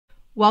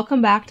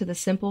Welcome back to the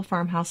Simple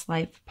Farmhouse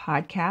Life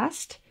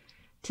podcast.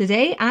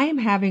 Today I am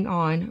having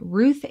on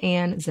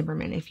RuthAnn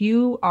Zimmerman. If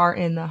you are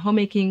in the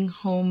homemaking,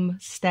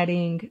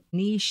 homesteading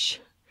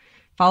niche,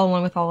 follow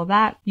along with all of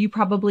that, you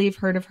probably have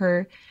heard of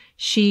her.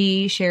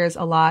 She shares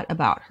a lot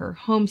about her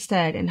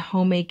homestead and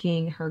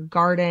homemaking, her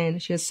garden.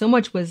 She has so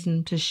much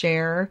wisdom to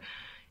share.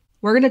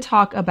 We're going to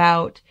talk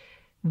about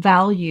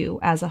value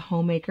as a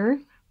homemaker,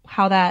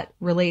 how that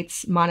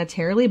relates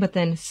monetarily, but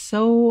then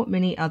so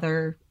many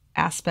other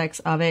aspects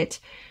of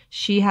it.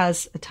 She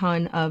has a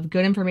ton of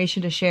good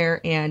information to share,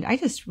 and I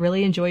just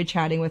really enjoyed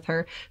chatting with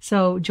her.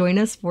 So join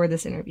us for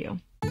this interview.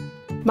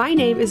 My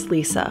name is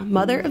Lisa,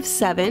 mother of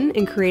 7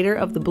 and creator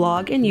of the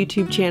blog and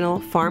YouTube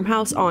channel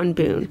Farmhouse on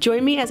Boone.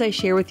 Join me as I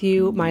share with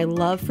you my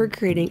love for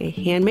creating a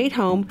handmade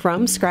home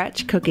from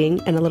scratch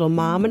cooking and a little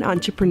mom and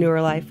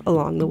entrepreneur life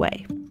along the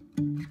way.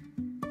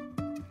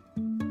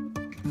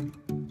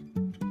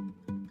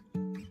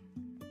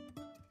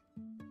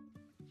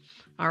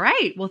 All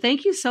right. Well,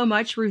 thank you so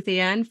much,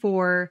 RuthAnn,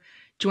 for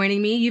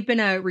joining me. You've been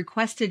a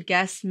requested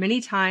guest many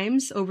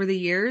times over the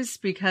years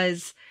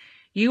because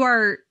you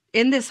are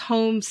in this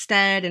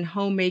homestead and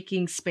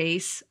homemaking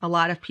space. A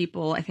lot of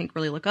people, I think,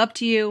 really look up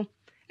to you.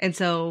 And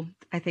so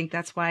I think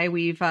that's why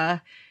we've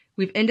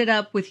ended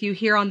up with you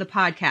here on the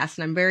podcast,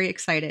 and I'm very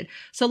excited.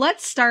 So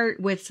let's start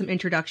with some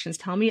introductions.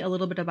 Tell me a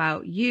little bit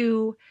about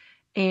you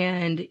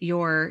and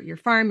your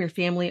farm, your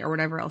family, or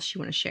whatever else you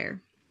want to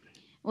share.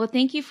 Well,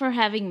 thank you for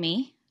having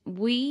me.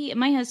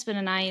 My husband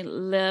and I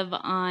live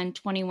on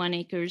 21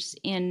 acres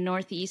in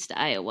northeast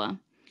Iowa,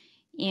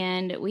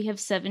 and we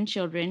have 7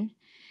 children.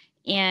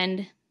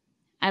 And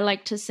I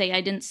like to say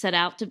I didn't set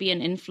out to be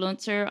an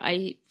influencer.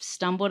 I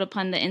stumbled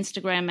upon the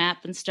Instagram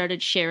app and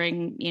started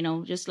sharing,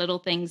 just little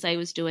things I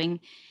was doing.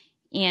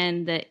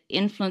 And the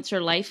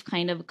influencer life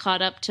kind of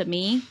caught up to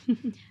me.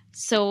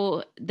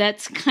 So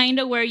that's kind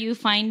of where you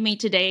find me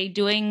today,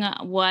 doing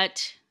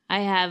what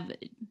I have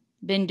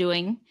been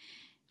doing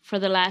for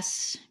the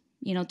last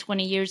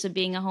 20 years of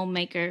being a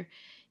homemaker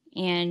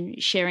and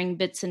sharing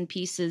bits and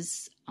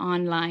pieces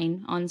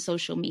online on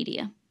social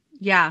media.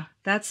 Yeah,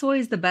 that's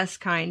always the best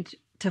kind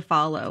to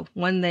follow.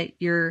 One that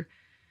you're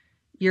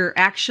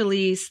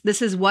actually,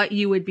 this is what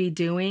you would be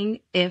doing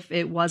if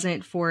it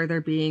wasn't for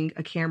there being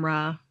a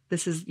camera.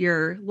 This is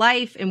your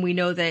life. And we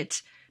know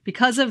that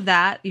because of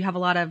that, you have a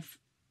lot of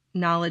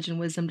knowledge and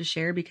wisdom to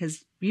share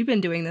because you've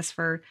been doing this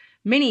for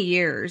many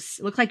years.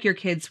 It looked like your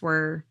kids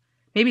were,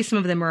 maybe some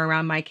of them were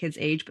around my kids'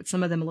 age, but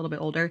some of them a little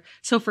bit older.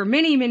 So for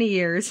many, many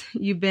years,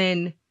 you've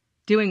been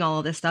doing all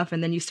of this stuff,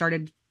 and then you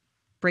started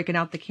breaking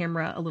out the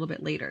camera a little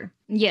bit later.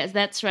 Yes,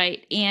 that's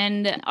right.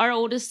 And our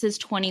oldest is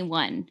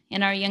 21,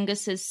 and our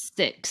youngest is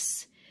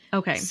 6.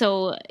 Okay.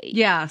 So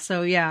yeah.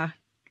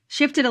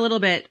 Shifted a little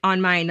bit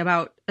on mine,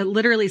 about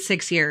literally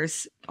 6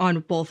 years on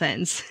both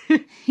ends.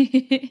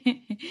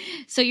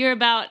 So you're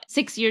about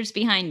 6 years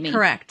behind me.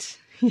 Correct.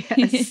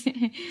 Yes.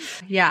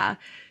 Yeah.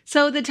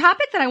 So the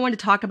topic that I want to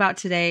talk about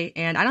today,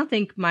 and I don't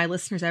think my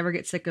listeners ever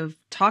get sick of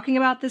talking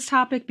about this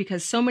topic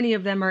because so many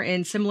of them are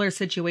in similar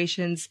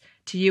situations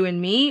to you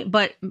and me,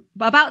 but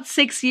about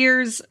 6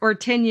 years or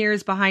 10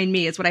 years behind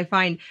me is what I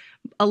find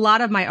a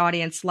lot of my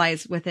audience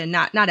lies within.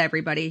 Not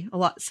everybody,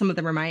 some of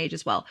them are my age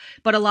as well,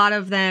 but a lot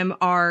of them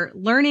are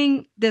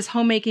learning this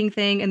homemaking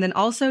thing and then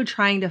also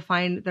trying to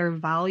find their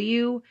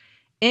value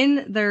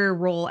in their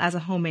role as a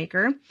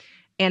homemaker.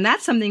 And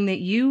that's something that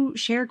you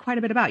shared quite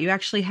a bit about. You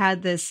actually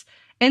had this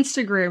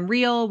Instagram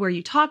reel where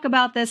you talk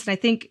about this. And I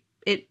think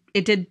it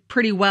did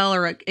pretty well,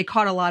 or it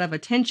caught a lot of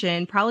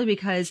attention, probably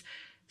because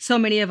so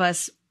many of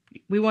us,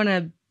 we want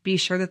to be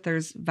sure that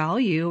there's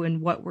value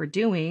in what we're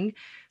doing.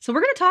 So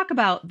we're going to talk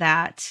about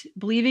that,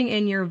 believing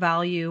in your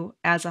value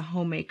as a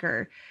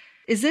homemaker.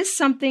 Is this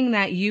something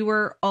that you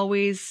were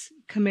always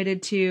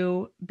committed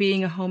to,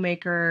 being a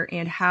homemaker,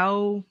 and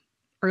how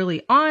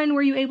early on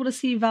were you able to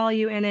see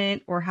value in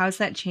it, or how's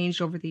that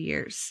changed over the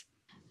years?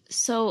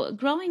 So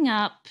growing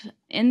up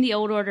in the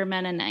Old Order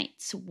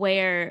Mennonites,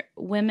 where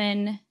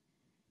women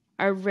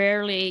are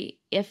rarely,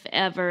 if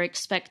ever,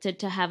 expected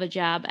to have a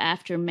job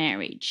after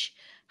marriage,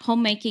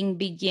 homemaking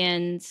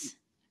begins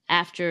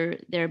after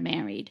they're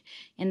married,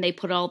 and they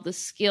put all the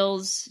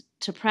skills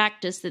to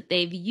practice that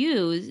they've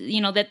used,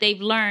 that they've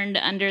learned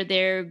under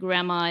their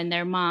grandma and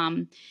their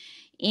mom.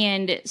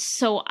 And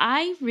so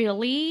I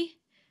really,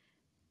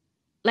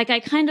 I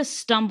kind of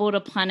stumbled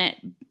upon it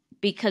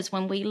because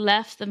when we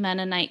left the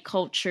Mennonite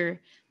culture,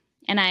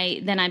 and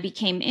I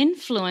became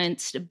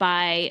influenced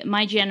by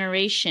my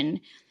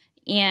generation.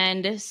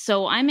 And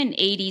so I'm an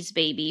 80s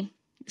baby.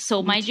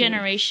 So my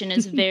generation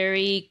is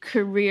very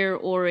career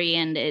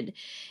oriented.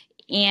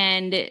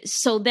 And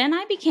so then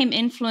I became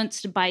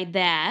influenced by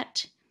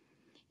that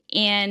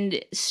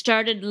and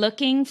started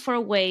looking for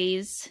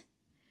ways,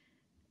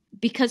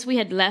 because we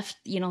had left,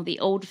 the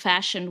old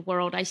fashioned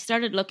world. I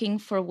started looking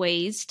for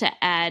ways to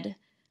add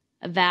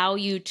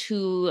value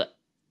to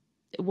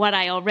what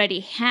I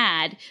already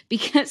had,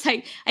 because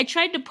I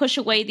tried to push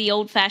away the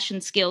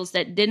old-fashioned skills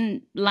that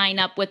didn't line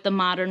up with the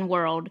modern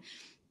world.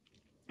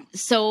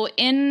 So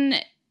in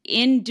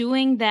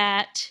doing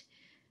that,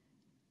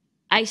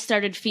 I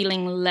started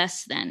feeling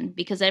less than,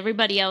 because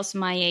everybody else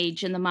my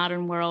age in the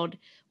modern world,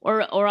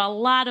 or a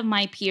lot of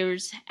my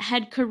peers,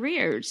 had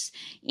careers.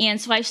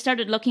 And so I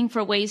started looking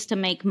for ways to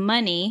make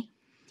money.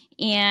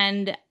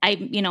 And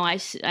I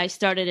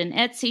started an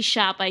Etsy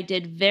shop. I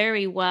did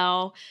very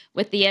well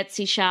with the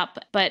Etsy shop,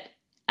 but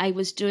I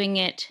was doing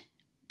it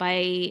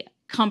by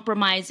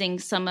compromising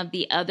some of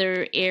the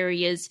other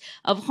areas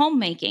of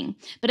homemaking.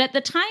 But at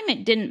the time,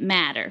 it didn't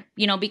matter,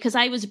 because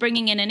I was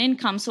bringing in an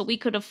income, so we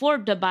could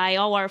afford to buy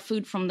all our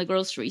food from the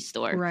grocery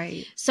store.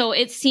 Right. So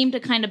it seemed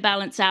to kind of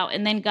balance out.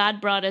 And then God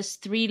brought us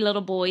 3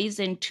 little boys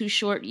in 2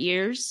 short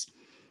years.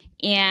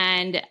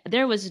 And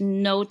there was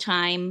no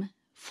time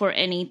for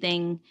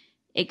anything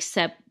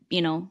except,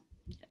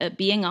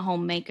 being a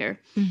homemaker.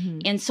 Mm-hmm.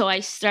 And so I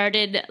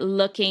started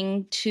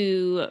looking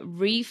to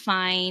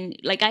refine,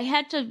 I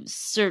had to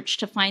search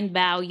to find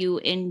value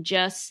in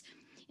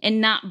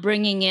not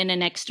bringing in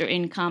an extra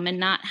income and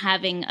not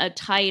having a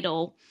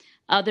title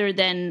other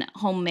than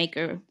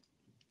homemaker,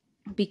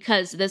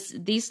 because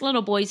these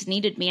little boys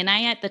needed me. And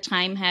I, at the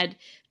time, had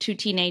 2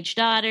 teenage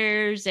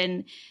daughters,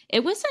 and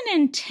it was an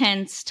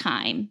intense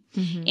time.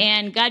 Mm-hmm.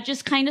 And God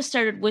just kind of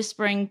started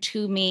whispering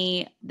to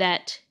me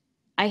that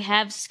I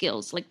have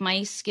skills.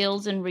 My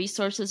skills and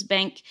resources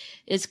bank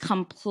is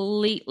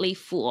completely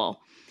full.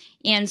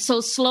 And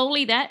so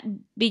slowly that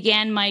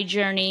began my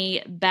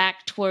journey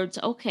back towards,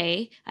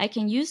 okay, I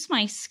can use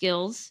my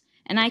skills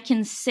and I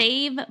can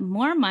save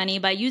more money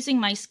by using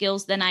my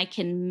skills than I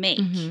can make.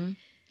 Mm-hmm.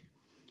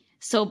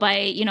 So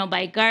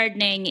by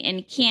gardening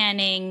and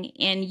canning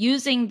and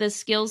using the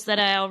skills that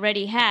I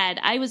already had,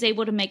 I was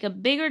able to make a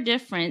bigger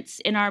difference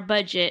in our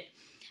budget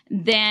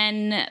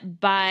than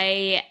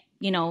by,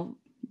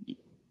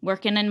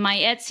 working in my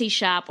Etsy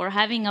shop or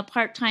having a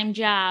part-time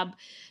job,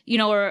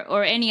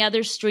 or any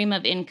other stream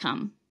of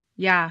income.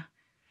 Yeah.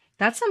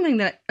 That's something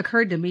that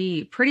occurred to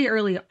me pretty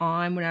early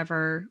on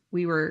whenever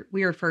we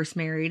were first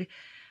married.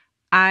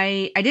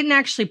 I didn't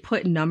actually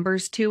put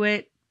numbers to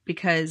it,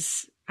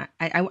 because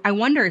I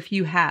wonder if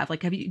you have.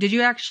 Did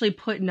you actually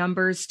put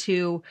numbers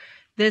to,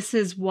 this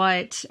is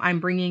what I'm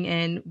bringing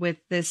in with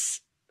this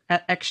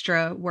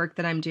extra work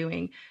that I'm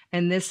doing,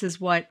 and this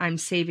is what I'm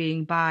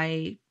saving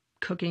by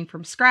cooking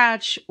from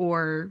scratch,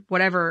 or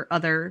whatever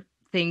other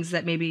things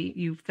that maybe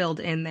you filled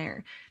in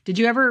there? Did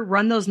you ever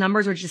run those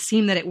numbers, or just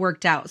seem that it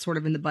worked out sort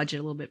of in the budget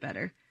a little bit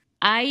better?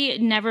 I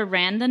never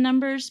ran the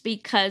numbers,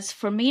 because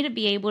for me to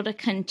be able to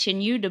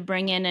continue to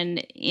bring in an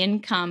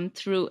income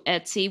through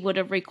Etsy would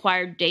have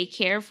required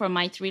daycare for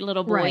my 3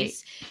 little boys. Right.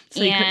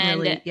 So you couldn't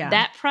really,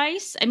 that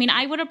price,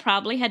 I would have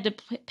probably had to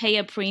pay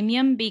a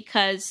premium,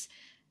 because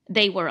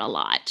they were a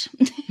lot.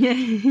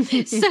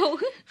 So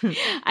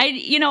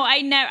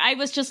I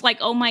was just like,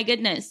 oh my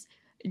goodness,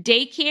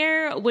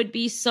 daycare would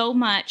be so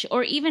much,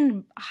 or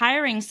even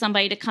hiring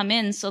somebody to come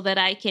in so that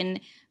I can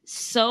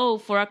sew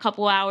for a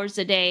couple hours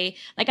a day.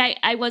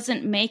 I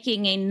wasn't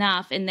making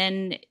enough. And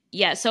then,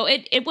 so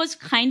it was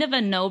kind of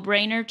a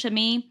no-brainer to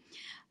me,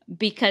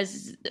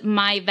 because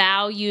my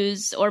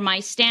values or my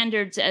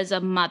standards as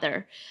a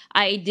mother,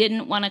 I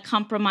didn't want to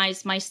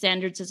compromise my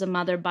standards as a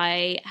mother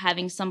by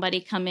having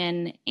somebody come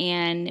in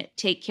and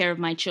take care of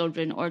my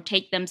children or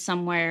take them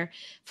somewhere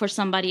for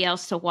somebody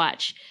else to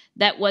watch.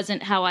 That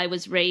wasn't how I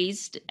was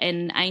raised,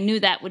 and I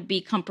knew that would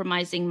be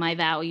compromising my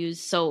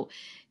values. So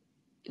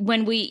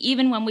when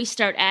we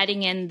start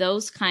adding in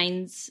those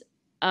kinds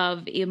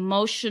of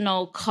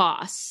emotional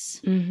costs.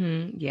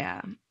 Mm-hmm.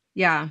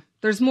 Yeah.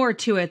 There's more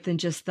to it than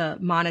just the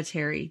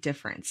monetary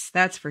difference.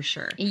 That's for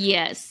sure.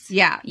 Yes.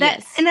 Yeah.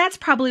 Yes. And that's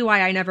probably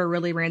why I never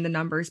really ran the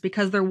numbers,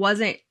 because there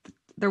wasn't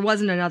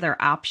another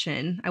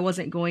option. I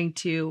wasn't going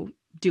to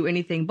do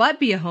anything but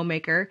be a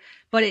homemaker.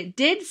 But it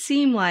did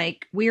seem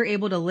like we were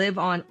able to live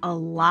on a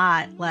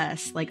lot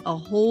less, a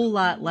whole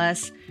lot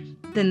less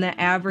than the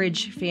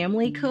average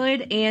family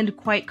could, and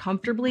quite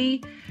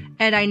comfortably.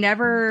 And I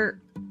never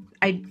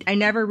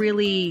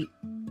really,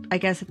 I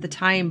guess at the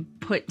time,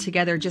 put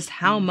together just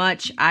how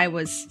much I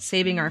was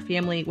saving our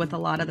family with a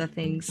lot of the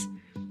things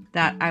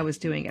that I was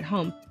doing at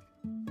home.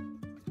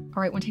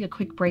 All right, I want to take a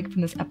quick break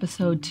from this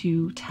episode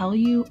to tell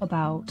you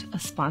about a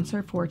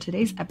sponsor for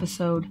today's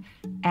episode,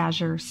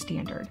 Azure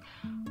Standard.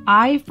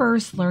 I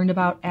first learned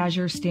about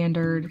Azure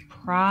Standard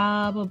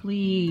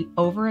probably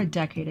over a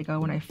decade ago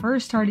when I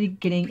first started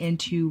getting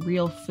into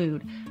real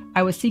food.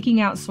 I was seeking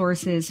out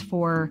sources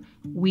for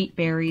wheat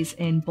berries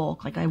in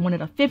bulk. I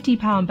wanted a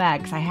 50-pound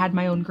bag because I had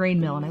my own grain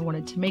mill and I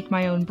wanted to make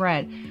my own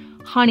bread.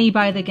 Honey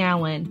by the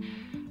gallon.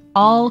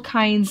 All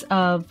kinds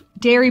of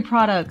dairy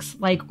products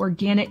like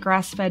organic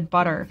grass-fed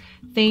butter.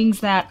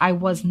 Things that I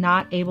was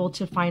not able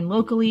to find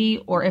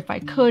locally, or if I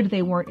could,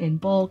 they weren't in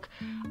bulk.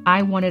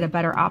 I wanted a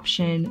better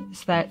option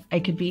so that I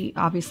could be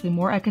obviously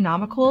more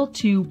economical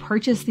to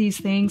purchase these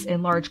things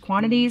in large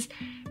quantities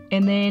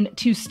and then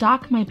to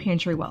stock my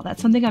pantry well.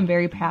 That's something I'm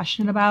very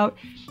passionate about,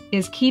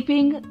 is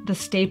keeping the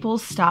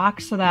staples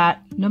stocked so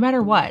that no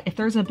matter what, if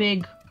there's a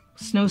big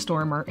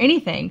snowstorm or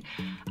anything,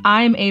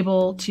 I'm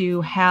able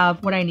to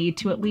have what I need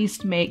to at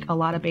least make a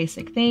lot of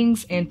basic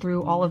things. And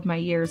through all of my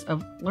years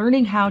of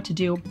learning how to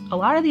do a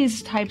lot of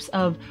these types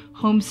of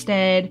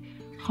homestead,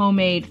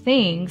 homemade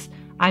things,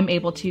 I'm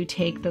able to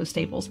take those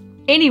staples.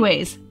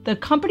 Anyways, the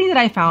company that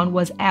I found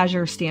was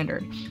Azure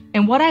Standard.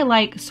 And what I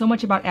like so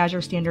much about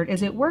Azure Standard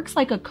is it works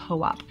like a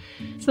co-op.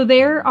 So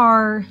there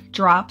are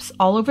drops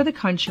all over the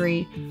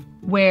country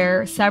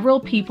where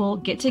several people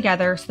get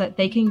together so that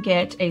they can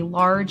get a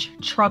large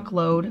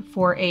truckload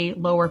for a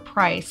lower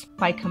price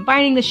by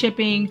combining the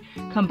shipping,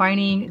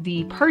 combining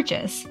the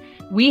purchase.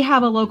 We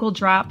have a local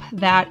drop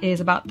that is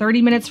about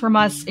 30 minutes from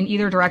us in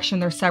either direction.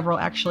 There's several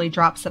actually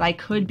drops that I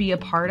could be a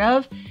part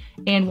of.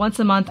 And once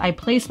a month, I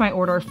place my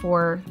order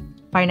for,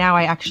 by now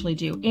I actually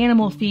do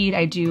animal feed.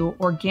 I do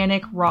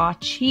organic raw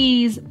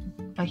cheese,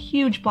 a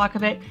huge block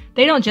of it.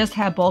 They don't just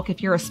have bulk.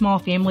 If you're a small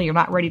family, you're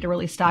not ready to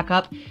really stock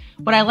up.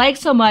 What I like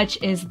so much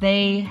is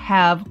they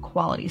have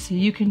quality. So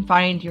you can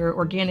find your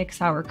organic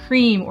sour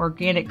cream,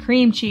 organic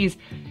cream cheese,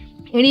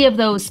 any of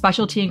those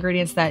specialty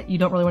ingredients that you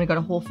don't really want to go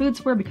to Whole Foods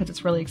for because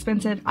it's really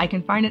expensive. I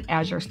can find it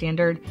Azure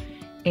Standard.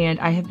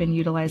 And I have been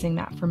utilizing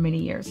that for many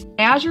years.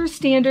 Azure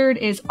Standard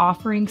is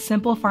offering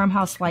Simple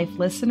Farmhouse Life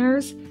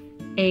listeners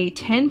a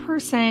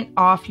 10%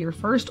 off your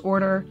first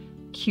order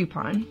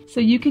coupon.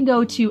 So you can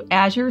go to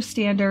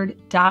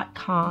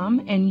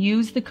azurestandard.com and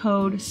use the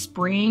code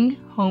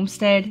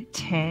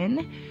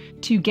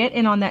SPRINGHOMESTEAD10 to get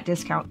in on that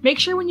discount. Make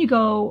sure when you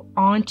go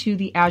onto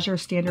the Azure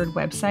Standard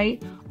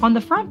website, on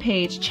the front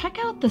page, check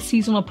out the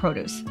seasonal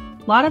produce.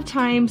 A lot of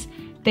times,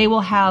 they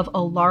will have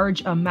a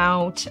large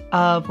amount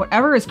of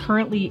whatever is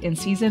currently in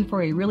season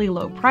for a really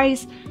low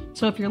price.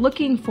 So if you're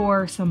looking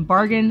for some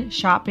bargain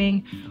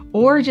shopping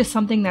or just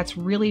something that's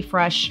really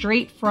fresh,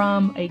 straight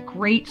from a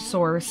great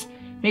source,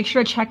 make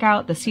sure to check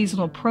out the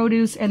seasonal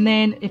produce. And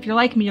then if you're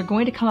like me, you're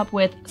going to come up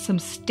with some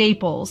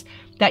staples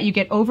that you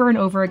get over and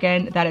over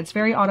again, that it's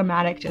very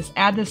automatic. Just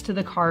add this to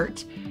the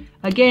cart.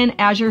 Again,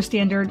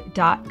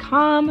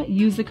 azurestandard.com.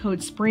 Use the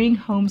code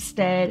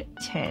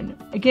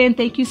SPRINGHOMESTEAD10. Again,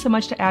 thank you so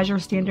much to Azure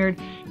Standard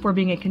for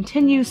being a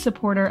continued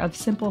supporter of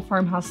Simple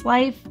Farmhouse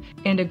Life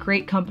and a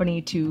great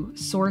company to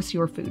source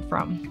your food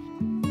from.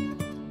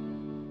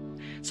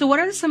 So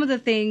what are some of the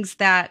things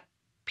that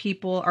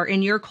people are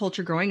in your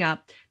culture growing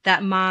up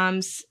that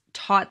moms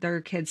taught their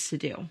kids to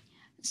do?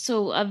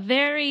 So a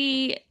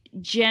very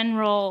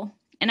general,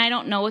 and I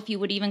don't know if you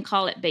would even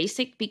call it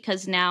basic,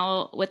 because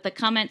now with the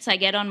comments I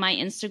get on my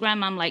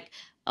Instagram, I'm like,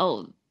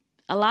 oh,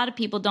 a lot of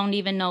people don't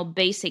even know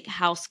basic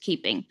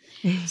housekeeping.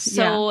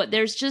 So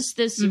there's just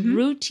this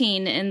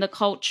routine in the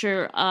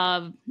culture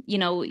of,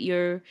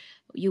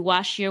 you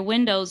wash your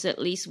windows at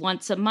least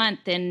once a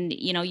month, and,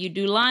 you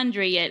do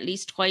laundry at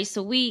least twice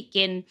a week,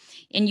 and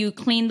you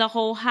clean the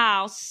whole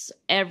house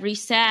every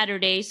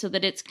Saturday so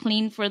that it's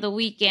clean for the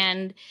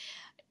weekend.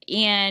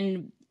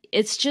 And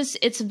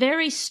it's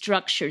very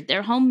structured.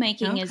 Their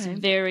homemaking is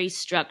very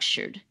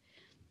structured.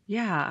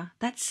 Yeah,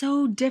 that's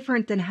so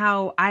different than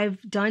how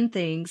I've done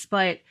things.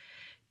 But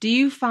do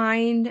you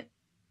find,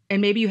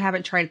 and maybe you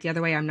haven't tried it the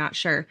other way, I'm not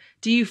sure.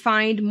 Do you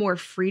find more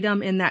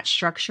freedom in that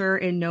structure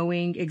in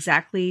knowing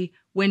exactly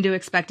when to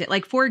expect it?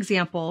 Like, for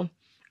example,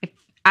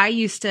 I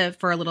used to,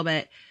 for a little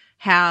bit,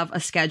 have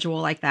a schedule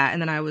like that.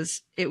 And then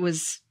it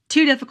was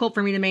too difficult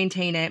for me to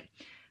maintain it.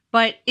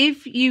 But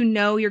if you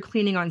know you're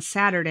cleaning on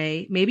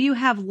Saturday, maybe you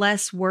have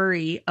less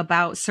worry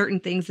about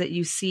certain things that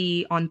you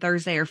see on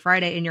Thursday or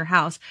Friday in your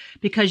house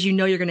because you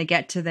know you're going to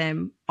get to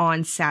them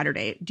on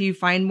Saturday. Do you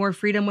find more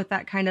freedom with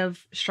that kind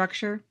of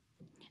structure?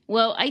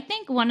 Well, I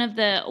think one of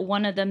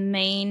the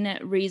main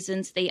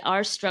reasons they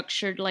are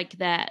structured like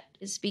that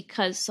is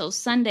because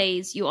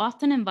Sundays, you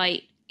often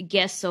invite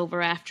guests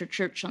over after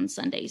church on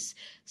Sundays.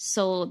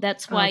 So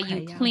that's why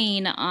you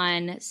clean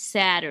on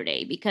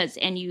Saturday, because,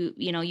 and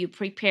you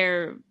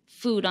prepare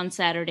food on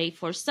Saturday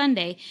for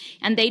Sunday,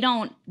 and they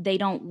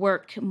don't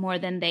work more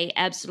than they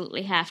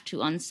absolutely have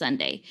to on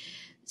Sunday.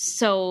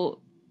 So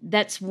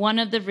that's one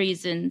of the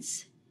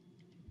reasons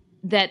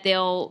that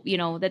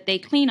that they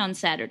clean on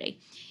Saturday.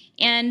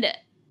 And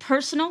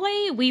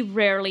personally, we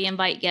rarely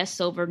invite guests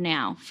over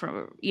now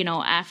for,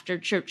 after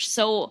church.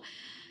 So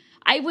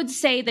I would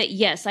say that,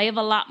 yes, I have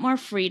a lot more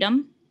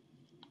freedom,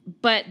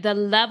 but the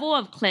level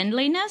of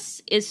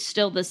cleanliness is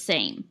still the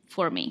same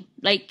for me.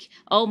 Like,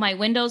 oh, my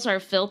windows are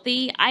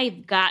filthy,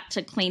 I've got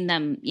to clean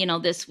them,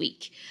 this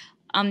week.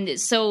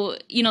 So,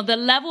 the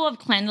level of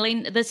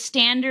cleanliness, the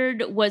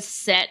standard was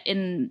set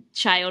in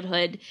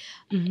childhood,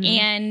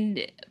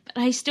 and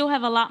I still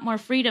have a lot more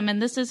freedom.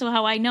 And this is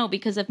how I know,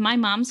 because if my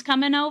mom's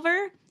coming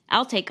over,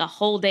 I'll take a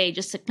whole day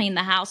just to clean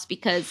the house,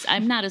 because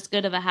I'm not as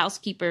good of a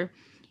housekeeper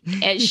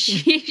as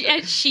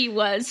she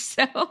was.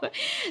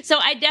 So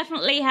I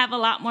definitely have a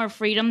lot more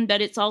freedom,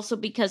 but it's also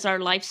because our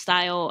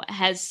lifestyle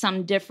has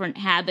some different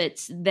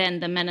habits than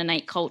the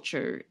Mennonite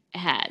culture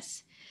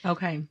has.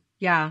 Okay.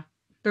 Yeah.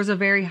 There's a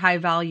very high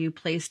value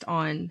placed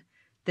on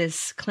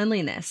this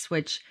cleanliness,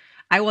 which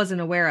I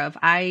wasn't aware of.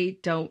 I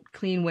don't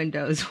clean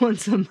windows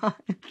once a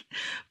month,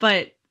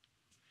 but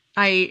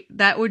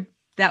that would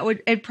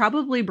It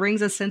probably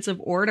brings a sense of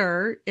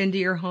order into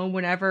your home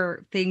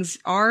whenever things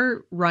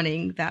are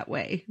running that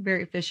way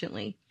very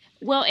efficiently.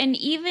 Well, and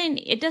even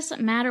it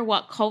doesn't matter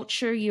what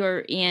culture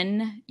you're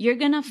in, you're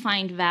going to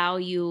find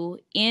value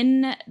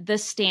in the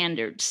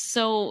standards.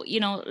 So,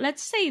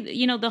 let's say,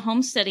 the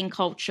homesteading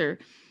culture,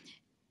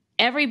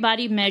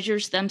 everybody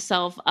measures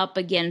themselves up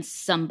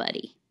against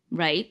somebody,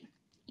 right?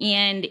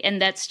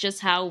 And that's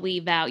just how we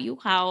value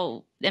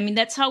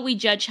that's how we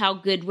judge how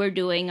good we're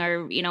doing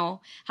or,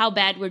 how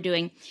bad we're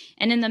doing.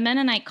 And in the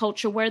Mennonite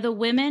culture where the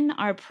women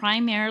are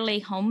primarily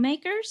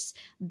homemakers,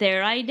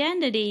 their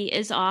identity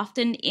is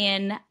often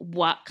in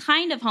what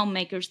kind of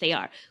homemakers they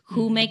are,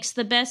 who makes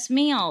the best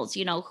meals,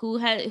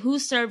 who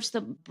serves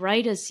the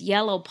brightest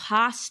yellow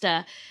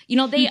pasta.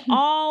 They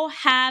all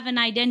have an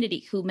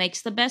identity. Who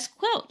makes the best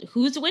quilt,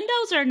 whose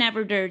windows are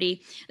never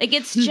dirty. Like,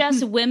 it's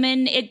just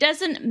women. It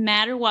doesn't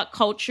matter what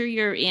culture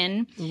you're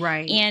in.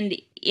 Right.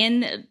 And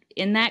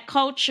in that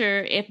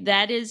culture, if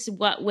that is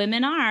what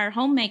women are,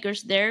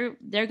 homemakers, they're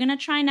going to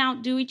try and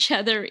outdo each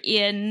other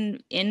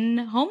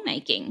in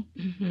homemaking.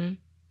 Mm-hmm.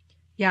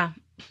 Yeah,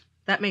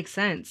 that makes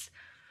sense.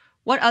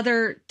 What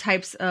other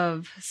types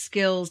of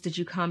skills did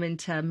you come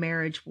into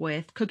marriage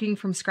with? Cooking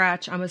from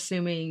scratch, I'm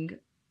assuming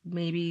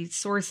maybe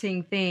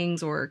sourcing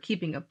things or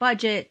keeping a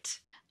budget.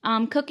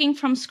 Cooking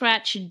from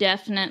scratch,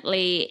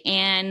 definitely,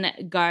 and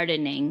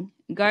gardening.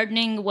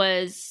 Gardening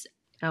was...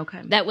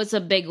 Okay. That was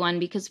a big one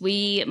because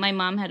my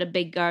mom had a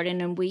big garden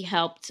and we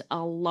helped a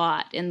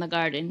lot in the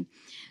garden.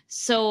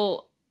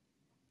 So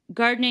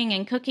gardening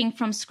and cooking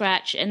from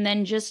scratch, and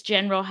then just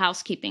general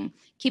housekeeping.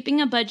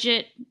 Keeping a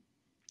budget,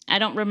 I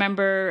don't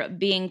remember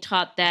being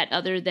taught that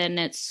other than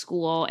at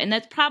school. And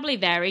that probably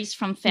varies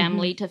from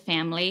family to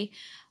family.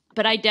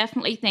 But I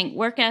definitely think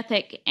work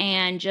ethic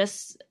and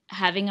just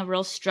having a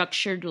real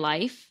structured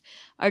life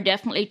are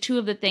definitely two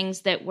of the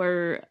things that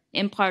were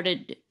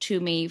imparted to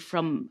me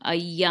from a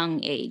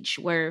young age,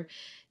 where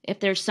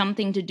if there's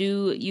something to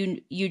do,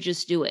 you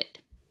just do it.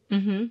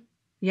 Mm-hmm.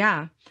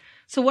 Yeah.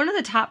 So one of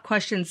the top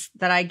questions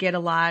that I get a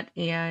lot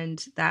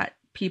and that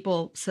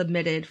people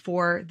submitted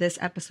for this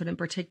episode in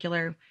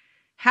particular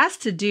has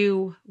to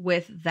do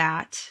with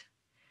that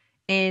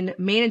in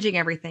managing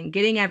everything,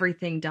 getting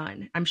everything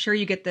done. I'm sure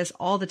you get this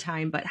all the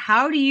time, but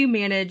how do you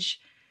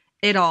manage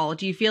it all?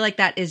 Do you feel like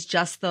that is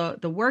just the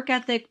work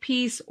ethic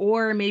piece,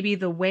 or maybe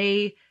the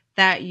way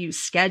that you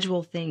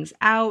schedule things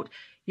out?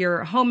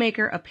 You're a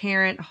homemaker, a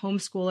parent, a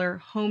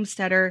homeschooler,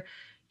 homesteader.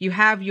 You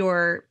have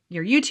your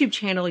YouTube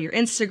channel, your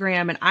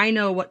Instagram, and I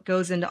know what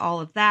goes into all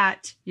of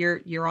that.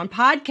 You're on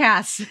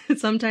podcasts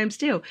sometimes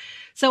too.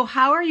 So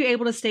how are you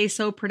able to stay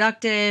so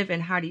productive,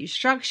 and how do you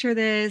structure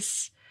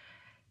this?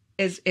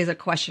 Is a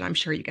question I'm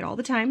sure you get all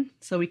the time.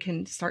 So we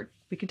can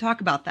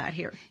talk about that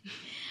here.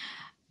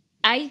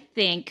 I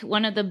think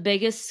one of the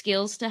biggest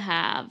skills to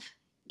have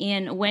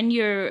when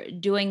you're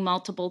doing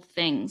multiple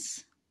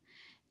things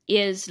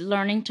is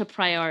learning to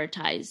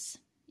prioritize.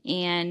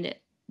 And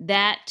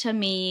that to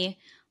me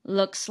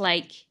looks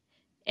like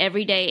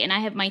every day. And I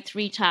have my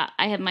three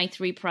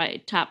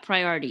top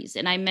priorities,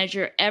 and I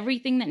measure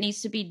everything that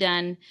needs to be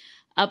done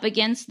up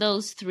against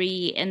those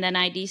three. And then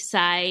I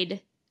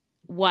decide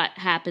what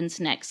happens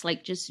next,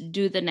 like just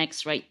do the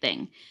next right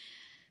thing.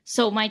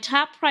 So my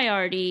top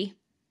priority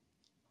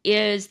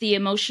is the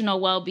emotional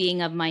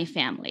well-being of my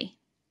family.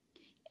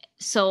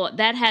 So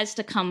that has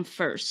to come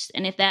first.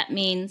 And if that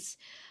means,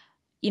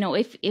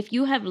 if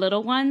you have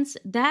little ones,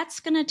 that's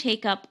going to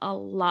take up a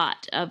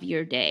lot of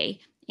your day.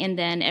 And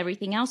then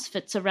everything else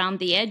fits around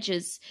the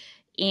edges,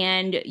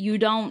 and you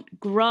don't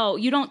grow,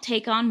 you don't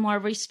take on more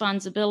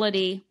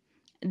responsibility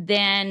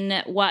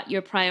than what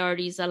your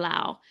priorities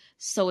allow.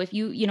 So if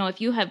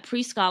you have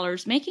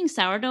pre-scholars, making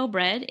sourdough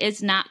bread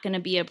is not going to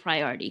be a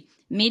priority.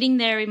 Meeting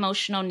their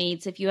emotional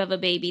needs, if you have a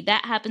baby,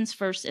 that happens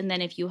first. And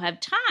then if you have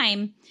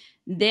time,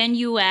 then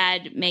you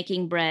add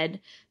making bread,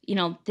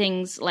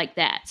 things like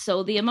that.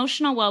 So the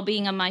emotional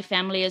well-being of my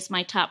family is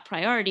my top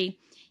priority.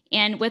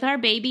 And with our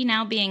baby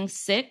now being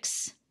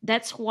 6,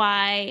 that's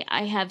why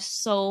I have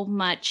so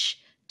much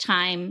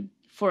time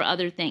for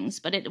other things.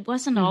 But it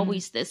wasn't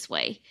always this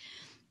way.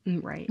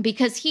 Right.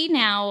 Because he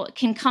now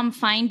can come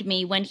find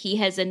me when he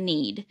has a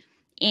need.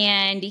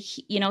 And,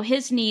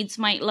 his needs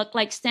might look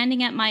like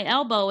standing at my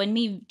elbow and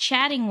me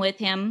chatting with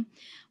him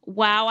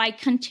while I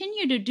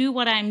continue to do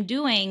what I'm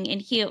doing.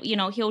 And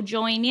he'll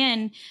join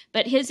in.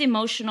 But his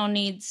emotional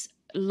needs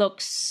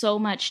look so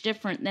much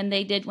different than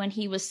they did when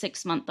he was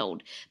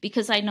 6-month-old,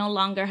 because I no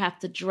longer have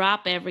to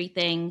drop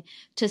everything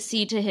to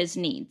see to his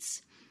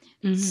needs.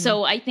 Mm-hmm.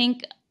 So I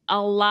think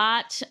a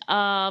lot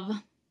of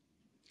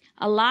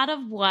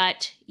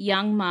what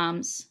young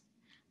moms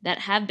that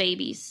have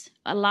babies,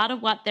 a lot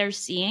of what they're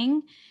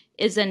seeing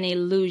is an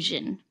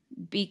illusion,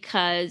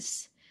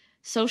 because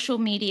social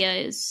media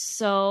is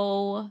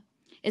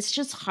it's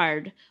just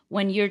hard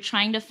when you're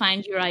trying to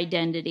find your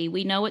identity.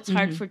 We know it's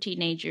hard for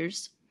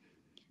teenagers.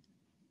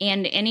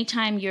 And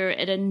anytime you're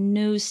at a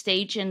new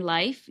stage in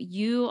life,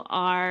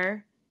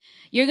 you're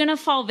going to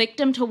fall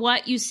victim to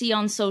what you see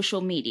on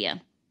social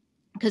media.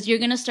 because you're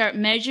going to start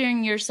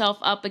measuring yourself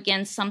up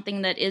against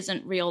something that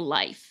isn't real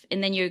life.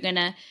 And then you're going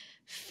to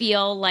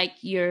feel like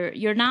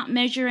you're not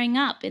measuring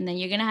up. And then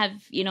you're going to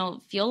have,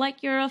 feel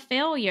like you're a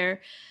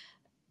failure.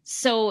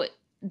 So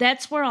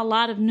that's where a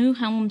lot of new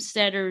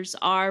homesteaders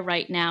are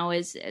right now,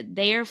 is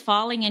they are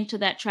falling into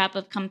that trap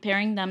of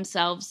comparing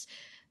themselves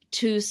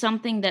to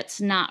something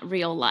that's not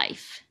real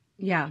life.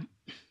 Yeah.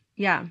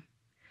 Yeah.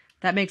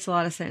 That makes a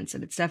lot of sense.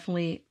 And it's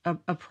definitely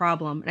a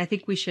problem. And I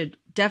think we should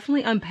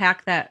definitely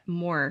unpack that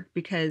more,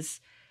 because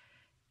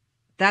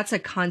that's a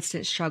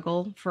constant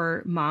struggle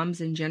for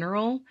moms in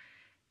general.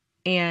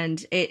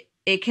 And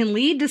it can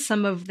lead to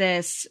some of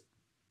this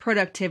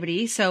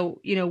productivity.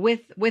 So,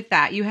 with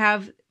that, you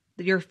have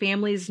your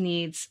family's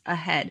needs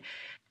ahead.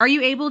 Are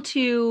you able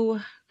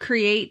to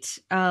create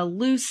a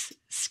loose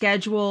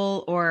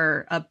schedule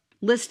or a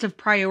list of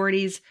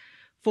priorities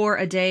for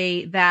a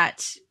day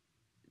that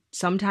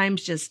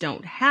sometimes just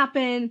don't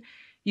happen?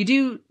 You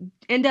do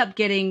end up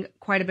getting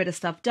quite a bit of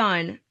stuff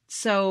done.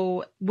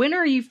 So when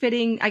are you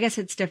fitting? I guess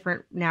it's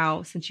different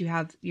now since you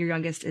have your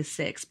youngest is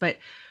 6, but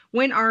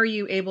when are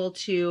you able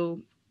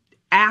to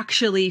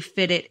actually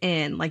fit it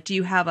in? Like, do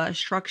you have a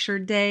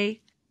structured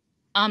day?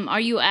 Are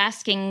you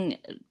asking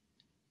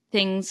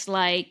things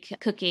like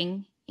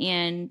cooking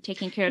and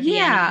taking care of the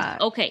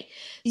animals? Okay.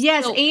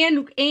 Yes, so,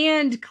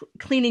 and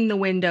cleaning the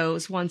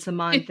windows once a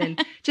month,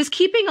 and just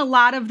keeping a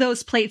lot of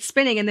those plates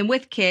spinning. And then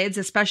with kids,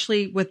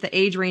 especially with the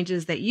age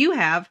ranges that you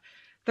have,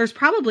 there's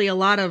probably a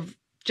lot of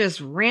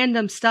just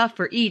random stuff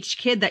for each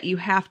kid that you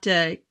have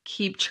to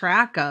keep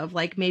track of.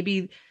 Like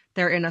maybe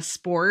they're in a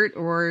sport,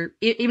 or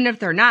even if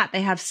they're not,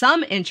 they have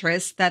some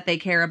interests that they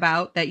care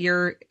about that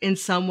you're in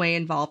some way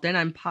involved in,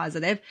 I'm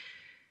positive.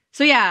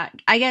 So yeah,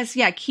 I guess,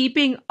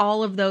 keeping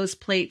all of those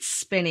plates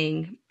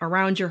spinning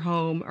around your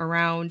home,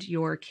 around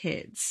your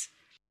kids.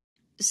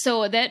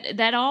 So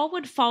that all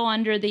would fall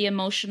under the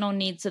emotional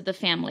needs of the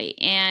family.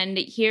 And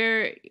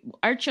here,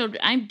 our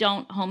children, I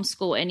don't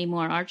homeschool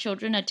anymore. Our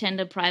children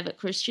attend a private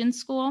Christian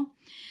school.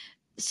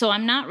 So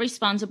I'm not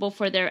responsible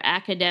for their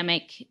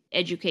academic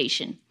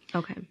education.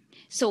 Okay.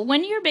 So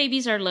when your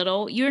babies are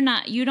little, you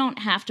don't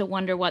have to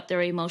wonder what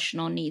their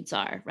emotional needs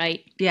are,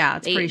 right? Yeah,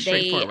 it's pretty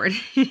straightforward.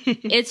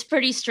 It's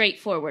pretty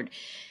straightforward.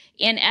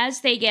 And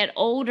as they get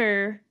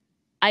older,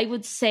 I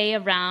would say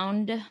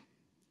around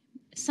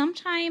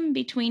sometime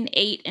between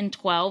 8 and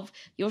 12,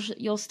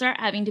 you'll start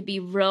having to be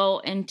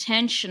real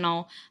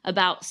intentional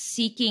about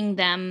seeking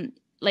them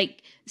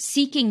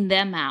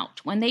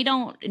out. When they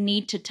don't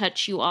need to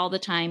touch you all the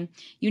time,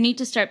 you need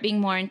to start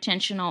being more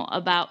intentional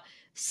about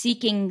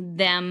seeking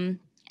them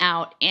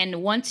out.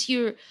 And once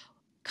you're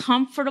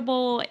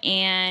comfortable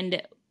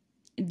and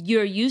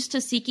you're used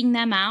to seeking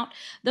them out,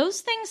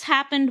 those things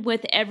happened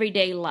with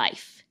everyday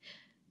life.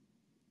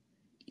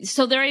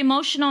 So their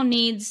emotional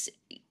needs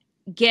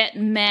get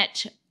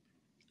met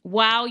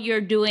while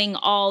you're doing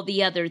all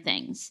the other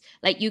things.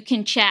 Like you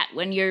can chat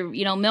when you're,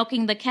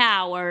 milking the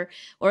cow, or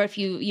if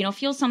you,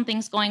 feel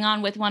something's going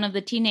on with one of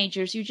the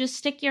teenagers, you just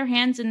stick your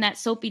hands in that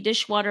soapy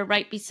dishwater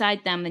right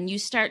beside them and you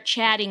start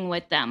chatting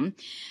with them.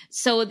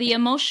 So the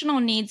emotional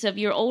needs of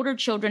your older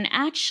children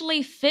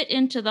actually fit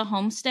into the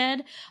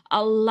homestead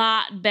a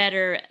lot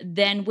better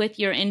than with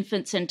your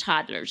infants and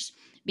toddlers,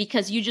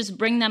 because you just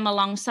bring them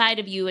alongside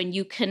of you and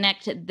you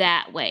connect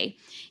that way.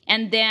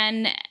 And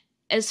then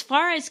as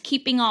far as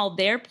keeping all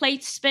their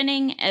plates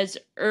spinning as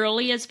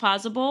early as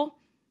possible,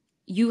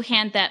 you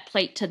hand that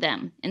plate to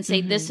them and say,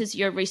 This is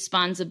your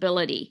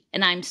responsibility.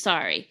 And I'm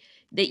sorry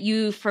that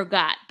you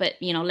forgot, but,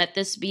 let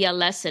this be a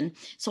lesson.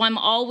 So I'm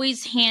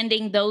always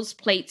handing those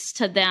plates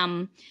to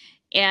them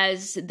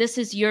as this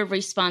is your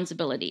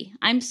responsibility.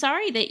 I'm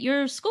sorry that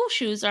your school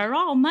shoes are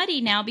all muddy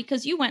now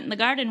because you went in the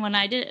garden when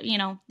I did,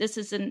 this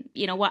isn't,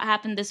 what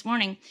happened this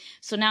morning.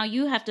 So now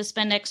you have to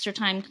spend extra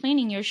time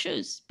cleaning your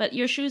shoes, but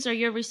your shoes are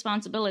your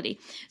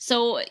responsibility.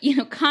 So,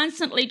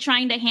 constantly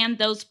trying to hand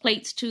those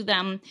plates to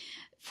them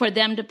for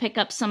them to pick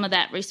up some of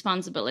that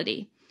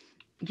responsibility.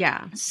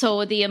 Yeah.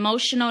 So the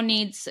emotional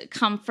needs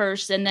come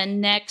first. And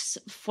then next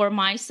for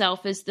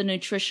myself is the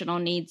nutritional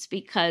needs,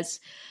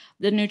 because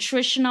the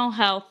nutritional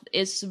health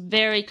is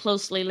very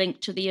closely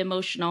linked to the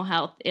emotional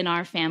health in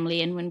our family.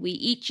 And when we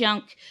eat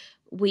junk,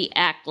 we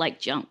act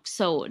like junk.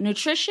 So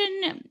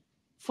nutrition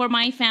for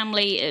my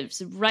family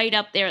is right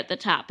up there at the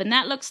top. And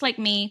that looks like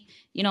me,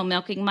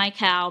 milking my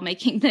cow,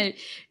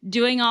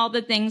 doing all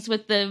the things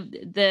with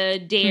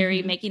the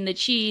dairy, making the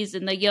cheese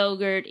and the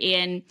yogurt,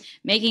 and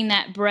making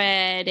that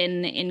bread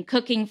and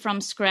cooking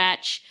from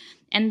scratch.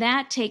 And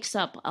that takes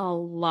up a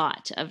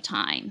lot of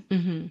time.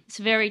 It's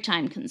very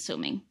time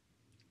consuming.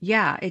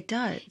 Yeah, it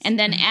does. And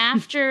then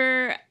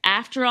after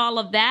all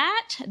of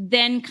that,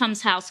 then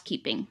comes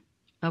housekeeping.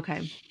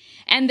 Okay.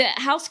 And the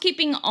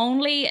housekeeping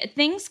only,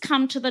 things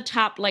come to the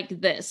top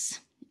like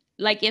this.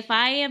 Like if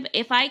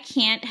I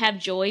can't have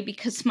joy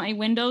because my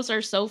windows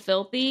are so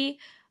filthy,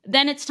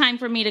 then it's time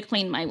for me to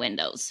clean my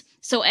windows.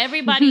 So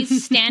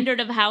everybody's standard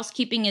of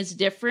housekeeping is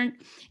different.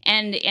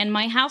 And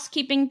my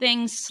housekeeping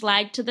things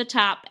slide to the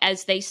top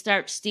as they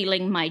start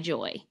stealing my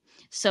joy.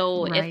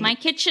 So if Right. my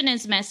kitchen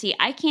is messy,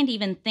 I can't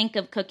even think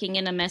of cooking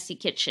in a messy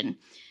kitchen.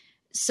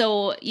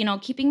 So,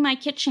 keeping my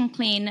kitchen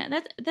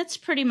clean, that's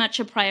pretty much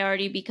a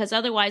priority, because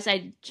otherwise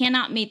I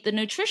cannot meet the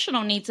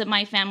nutritional needs of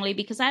my family,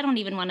 because I don't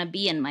even want to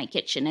be in my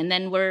kitchen. And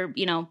then we're,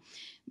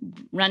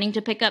 running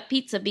to pick up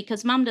pizza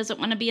because mom doesn't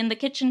want to be in the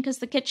kitchen because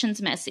the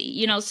kitchen's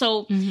messy,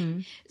 so Mm-hmm.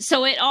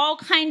 so it all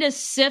kind of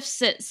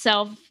sifts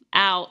itself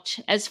out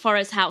as far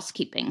as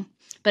housekeeping.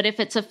 But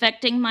if it's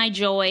affecting my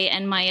joy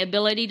and my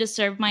ability to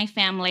serve my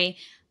family,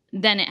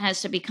 then it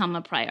has to become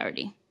a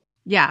priority.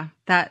 Yeah,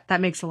 that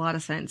makes a lot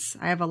of sense.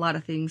 I have a lot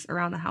of things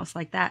around the house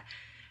like that.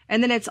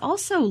 And then it's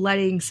also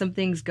letting some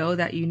things go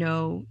that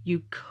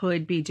you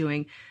could be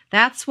doing.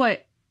 That's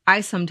what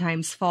I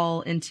sometimes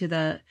fall into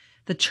the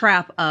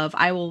trap of.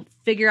 I will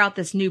figure out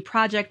this new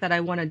project that I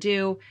want to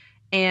do,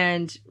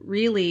 and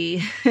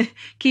really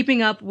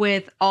keeping up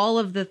with all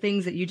of the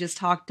things that you just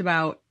talked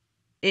about.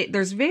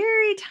 There's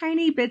very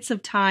tiny bits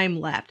of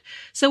time left.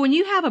 So when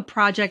you have a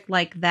project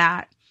like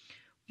that,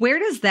 where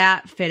does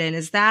that fit in?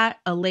 Is that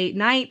a late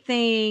night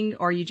thing,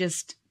 or are you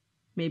just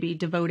maybe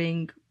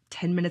devoting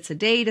 10 minutes a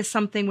day to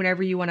something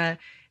whenever you want to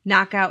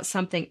knock out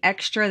something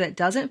extra that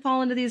doesn't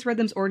fall into these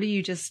rhythms, or do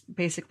you just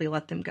basically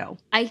let them go?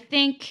 I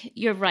think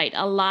you're right.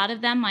 A lot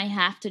of them I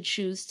have to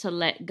choose to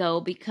let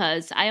go,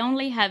 because I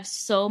only have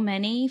so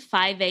many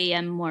 5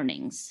 a.m.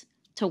 mornings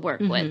to work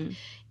with.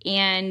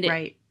 And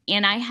Right.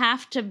 And I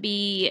have to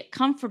be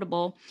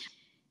comfortable.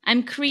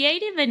 I'm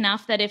creative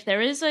enough that if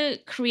there is a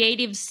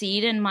creative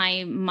seed in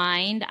my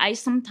mind, I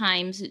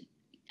sometimes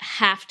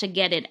have to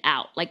get it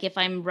out. Like if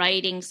I'm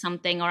writing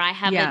something or I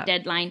have a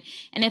deadline,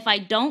 and if I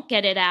don't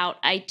get it out,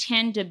 I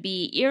tend to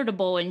be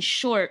irritable and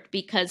short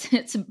because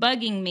it's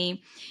bugging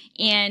me.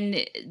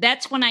 And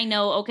that's when I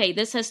know, okay,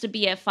 this has to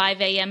be a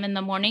 5 a.m. in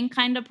the morning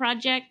kind of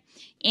project.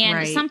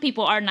 And some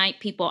people are night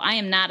people. I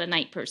am not a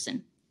night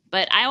person,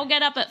 but I'll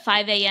get up at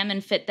 5 a.m.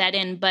 and fit that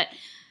in. But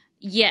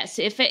yes,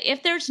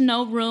 if there's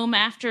no room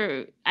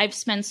after I've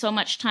spent so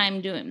much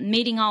time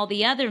meeting all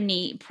the other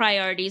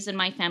priorities in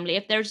my family,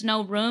 if there's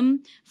no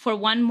room for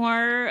one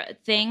more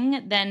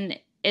thing, then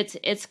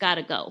it's got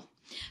to go.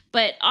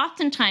 But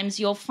oftentimes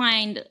you'll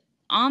find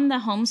on the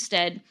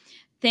homestead,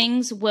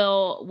 things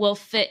will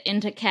fit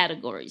into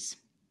categories.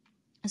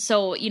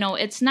 So,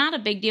 it's not a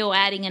big deal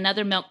adding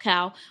another milk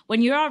cow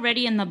when you're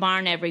already in the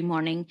barn every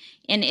morning,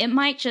 and it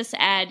might just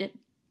add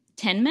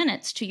 10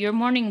 minutes to your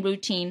morning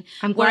routine.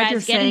 I'm glad you're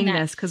saying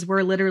this, because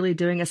we're literally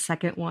doing a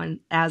second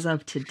one as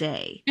of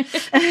today.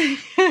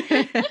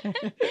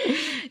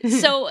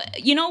 So,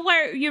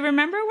 where you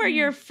remember where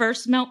your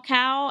first milk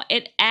cow,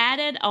 it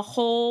added a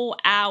whole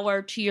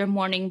hour to your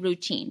morning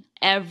routine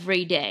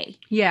every day.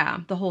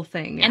 Yeah, the whole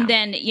thing. Yeah. And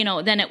then,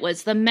 then it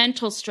was the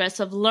mental stress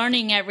of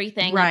learning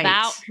everything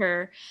about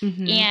her.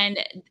 And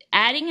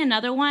adding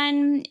another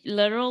one,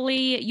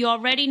 literally, you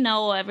already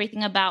know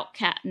everything about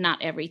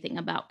not everything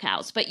about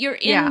cows, but you're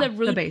in the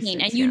routine, the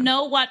basics, and you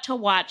know what to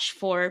watch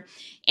for.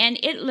 And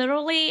it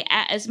literally,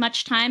 as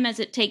much time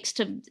as it takes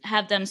to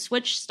have them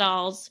switch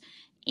stalls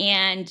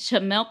and to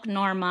milk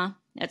Norma,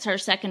 that's her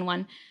second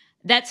one,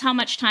 that's how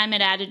much time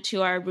it added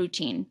to our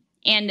routine.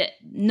 And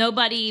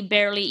nobody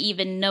barely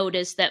even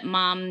noticed that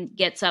mom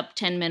gets up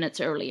 10 minutes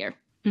earlier.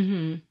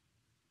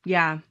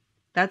 Yeah,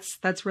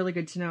 that's really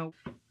good to know.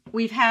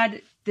 We've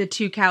had the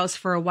 2 cows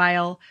for a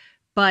while,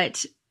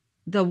 but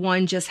the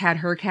one just had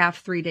her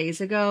calf 3 days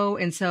ago.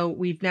 And so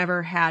we've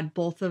never had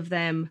both of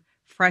them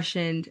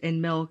freshened in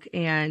milk.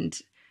 And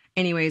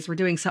anyways, we're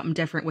doing something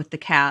different with the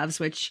calves,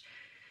 which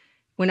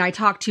when I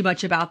talk too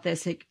much about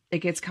this, it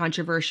gets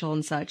controversial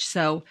and such.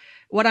 So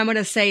what I'm going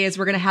to say is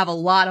we're going to have a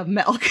lot of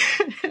milk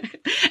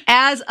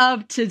as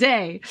of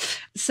today.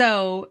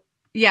 So,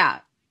 yeah.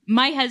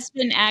 My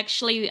husband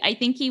actually, I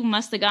think he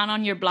must have gone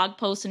on your blog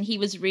post and he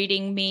was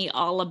reading me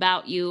all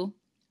about you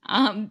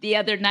the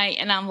other night.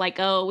 And I'm like,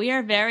 oh, we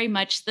are very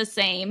much the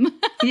same.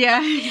 Yeah.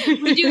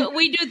 we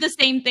do the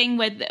same thing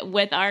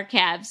with our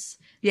calves.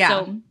 Yeah.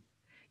 So.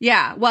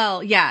 Yeah.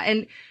 Well, yeah.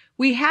 And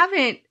we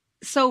haven't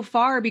so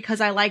far because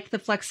I like the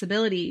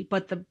flexibility.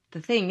 But the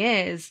thing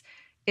is,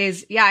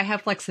 yeah, I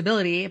have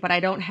flexibility, but I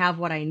don't have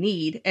what I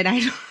need. And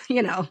I,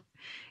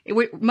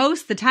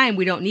 most of the time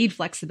we don't need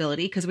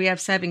flexibility because we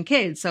have 7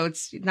 kids. So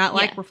it's not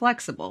like we're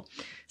flexible.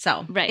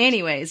 So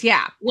anyways,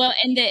 yeah. Well,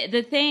 and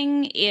the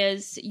thing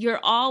is, you're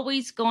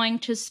always going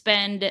to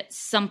spend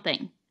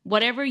something.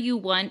 Whatever you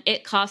want,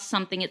 it costs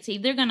something. It's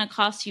either going to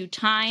cost you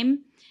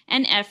time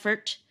and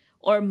effort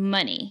or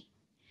money.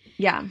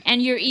 Yeah.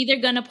 And you're either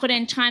going to put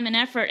in time and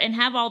effort and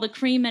have all the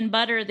cream and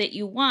butter that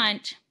you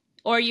want,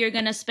 or you're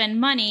going to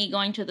spend money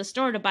going to the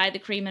store to buy the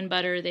cream and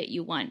butter that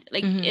you want.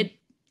 Like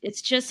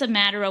it's just a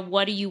matter of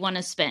what do you want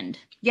to spend.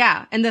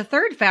 Yeah. And the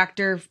third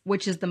factor,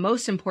 which is the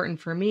most important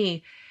for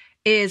me,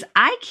 is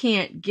I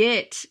can't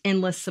get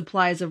endless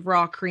supplies of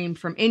raw cream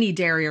from any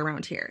dairy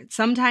around here.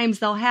 Sometimes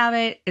they'll have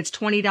it. It's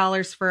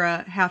 $20 for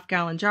a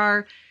half-gallon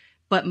jar.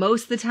 But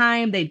most of the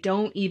time, they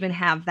don't even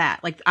have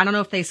that. Like, I don't know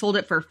if they sold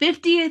it for $50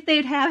 if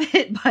they'd have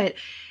it, but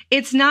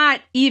it's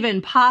not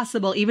even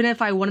possible. Even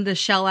if I wanted to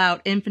shell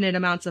out infinite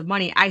amounts of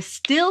money, I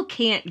still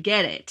can't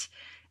get it.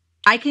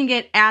 I can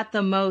get at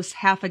the most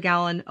half a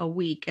gallon a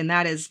week, and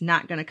that is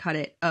not going to cut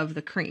it of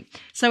the cream.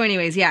 So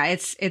anyways, yeah,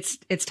 it's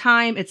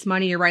time, it's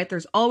money. You're right.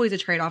 There's always a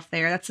trade-off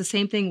there. That's the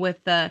same thing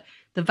with the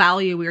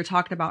value we were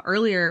talking about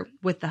earlier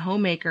with the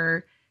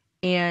homemaker.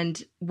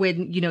 And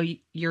when,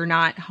 you're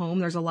not home,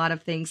 there's a lot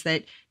of things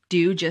that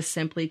do just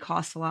simply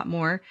cost a lot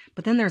more.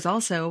 But then there's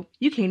also,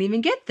 you can't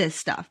even get this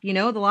stuff. A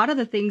lot of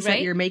the things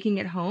that you're making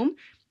at home,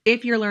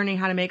 if you're learning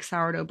how to make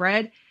sourdough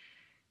bread,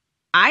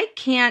 I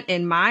can't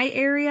in my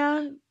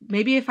area.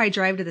 Maybe if I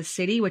drive to the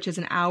city, which is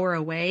an hour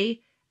away,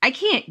 I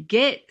can't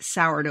get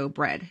sourdough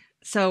bread.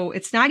 So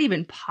it's not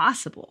even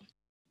possible.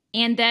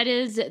 And that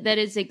is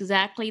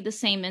exactly the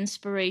same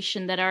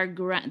inspiration that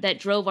that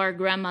drove our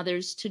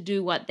grandmothers to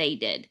do what they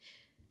did.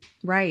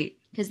 Right.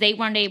 Because they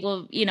weren't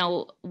able,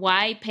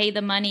 why pay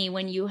the money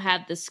when you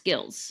have the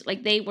skills?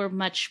 Like, they were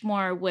much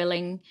more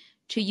willing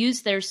to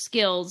use their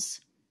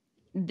skills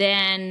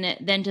than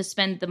to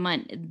spend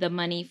the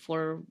money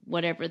for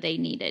whatever they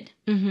needed.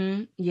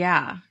 Mm-hmm.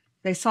 Yeah.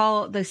 They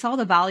saw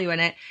the value in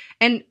it.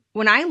 And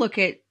when I look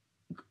at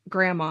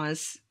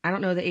grandmas, I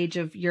don't know the age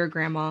of your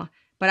grandma,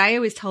 but I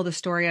always tell the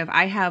story of,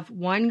 I have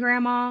one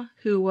grandma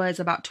who was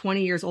about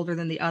 20 years older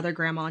than the other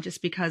grandma,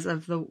 just because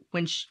of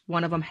when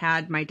one of them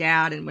had my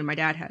dad and when my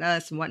dad had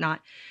us and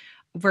whatnot,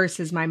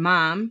 versus my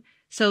mom.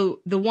 So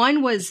the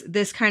one was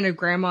this kind of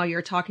grandma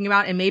you're talking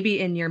about, and maybe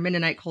in your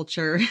Mennonite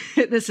culture,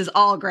 this is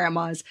all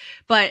grandmas.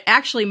 But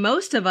actually,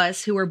 most of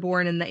us who were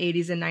born in the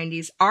 80s and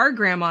 90s, our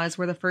grandmas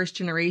were the first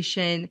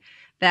generation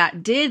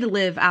that did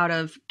live out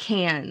of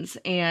cans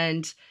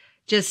and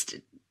just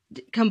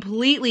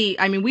completely,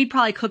 we'd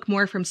probably cook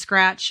more from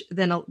scratch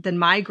than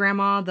my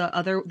grandma,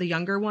 the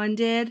younger one,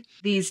 did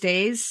these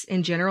days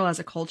in general as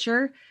a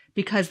culture,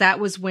 because that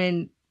was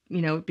when,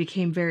 it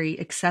became very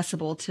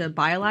accessible to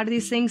buy a lot of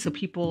these things. So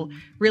people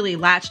really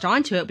latched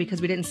onto it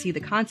because we didn't see the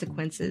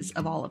consequences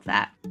of all of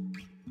that.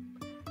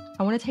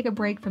 I want to take a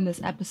break from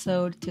this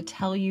episode to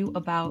tell you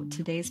about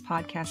today's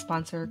podcast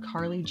sponsor,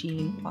 Carly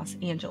Jean Los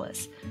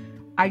Angeles.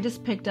 I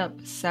just picked up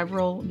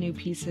several new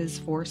pieces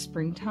for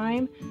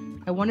springtime.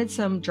 I wanted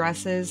some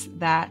dresses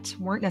that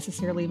weren't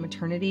necessarily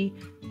maternity,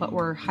 but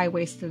were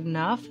high-waisted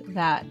enough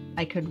that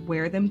I could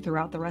wear them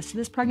throughout the rest of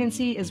this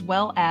pregnancy, as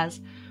well as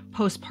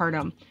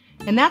postpartum.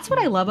 And that's what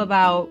I love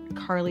about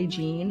Carly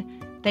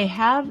Jean. They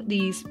have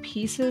these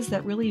pieces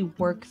that really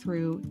work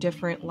through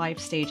different life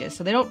stages.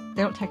 So they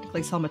don't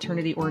technically sell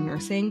maternity or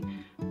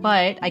nursing,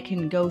 but I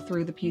can go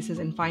through the pieces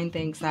and find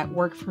things that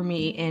work for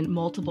me in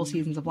multiple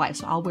seasons of life.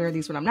 So I'll wear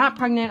these when I'm not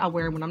pregnant, I'll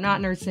wear them when I'm not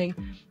nursing,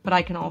 but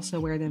I can also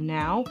wear them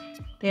now.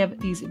 They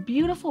have these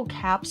beautiful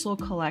capsule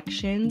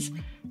collections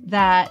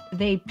that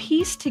they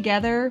piece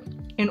together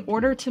in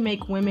order to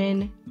make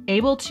women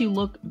able to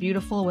look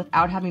beautiful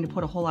without having to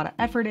put a whole lot of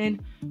effort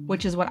in,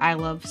 which is what I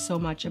love so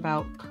much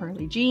about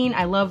Carly Jean.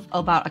 I love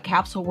about a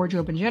capsule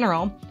wardrobe in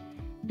general,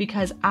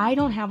 because I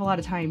don't have a lot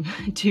of time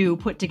to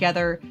put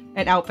together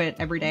an outfit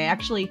every day. I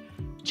actually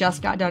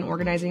just got done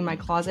organizing my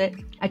closet.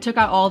 I took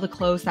out all the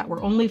clothes that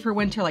were only for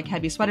winter, like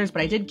heavy sweaters,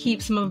 but I did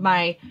keep some of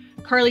my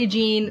Carly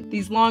Jean,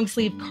 these long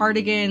sleeve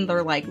cardigan.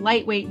 They're like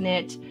lightweight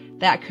knit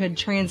that could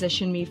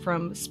transition me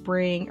from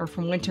spring or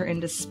from winter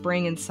into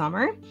spring and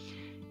summer.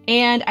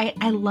 And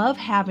I love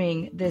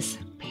having this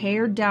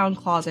pared down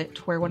closet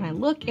to where when I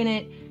look in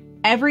it,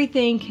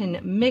 everything can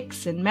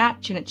mix and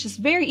match, and it's just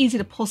very easy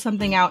to pull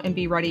something out and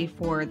be ready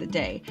for the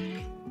day.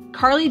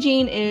 Carly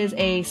Jean is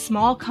a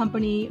small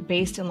company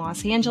based in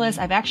Los Angeles.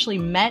 I've actually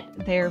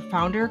met their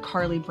founder,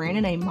 Carly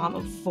Brandon, a mom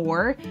of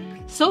 4.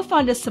 So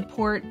fun to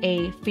support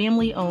a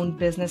family-owned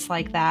business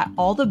like that.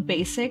 All the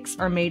basics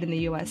are made in the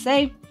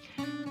USA.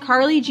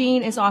 Carly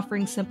Jean is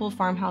offering Simple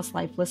Farmhouse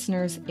Life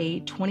listeners a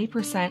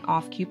 20%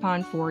 off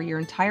coupon for your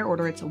entire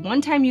order. It's a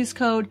one-time use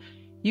code.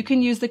 You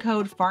can use the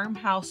code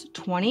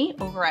FARMHOUSE20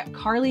 over at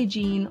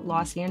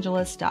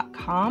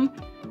carlyjeanlosangeles.com.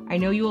 I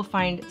know you will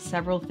find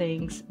several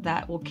things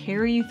that will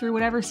carry you through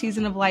whatever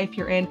season of life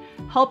you're in,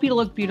 help you to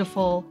look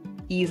beautiful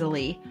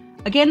easily.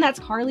 Again,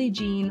 that's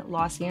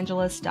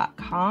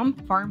carlyjeanlosangeles.com,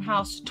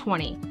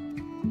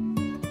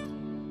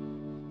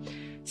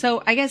 FARMHOUSE20.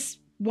 So I guess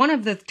one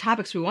of the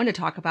topics we wanted to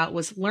talk about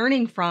was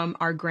learning from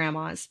our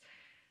grandmas.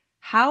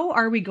 How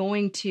are we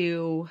going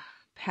to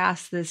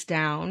pass this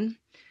down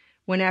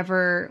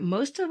whenever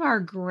most of our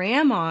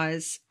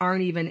grandmas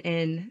aren't even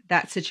in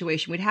that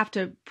situation? We'd have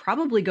to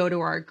probably go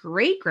to our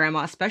great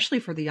grandma, especially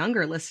for the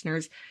younger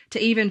listeners, to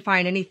even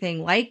find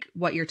anything like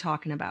what you're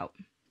talking about.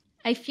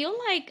 I feel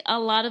like a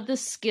lot of the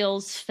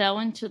skills fell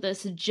into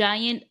this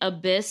giant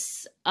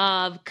abyss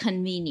of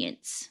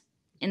convenience.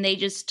 And they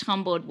just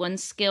tumbled one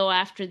skill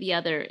after the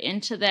other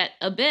into that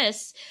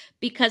abyss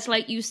because,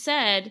 like you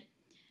said,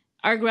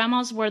 our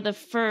grandmas were the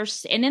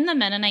first. And in the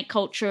Mennonite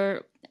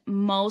culture,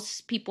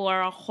 most people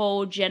are a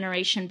whole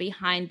generation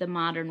behind the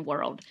modern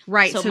world.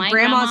 Right. So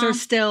grandmas are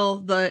still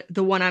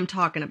the one I'm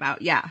talking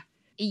about. Yeah.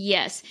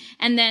 Yes.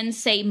 And then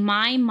say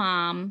my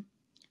mom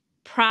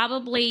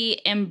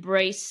probably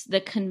embrace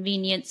the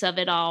convenience of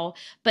it all.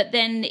 But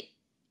then,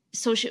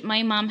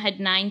 my mom had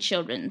 9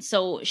 children.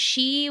 So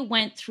she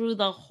went through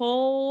the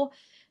whole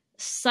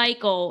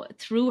cycle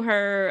through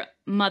her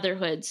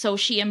motherhood. So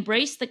she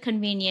embraced the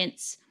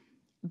convenience.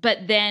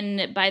 But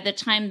then by the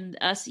time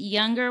us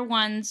younger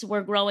ones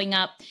were growing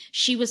up,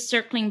 she was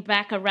circling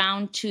back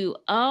around to,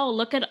 oh,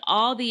 look at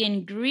all the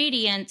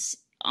ingredients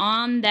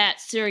on that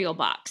cereal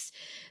box.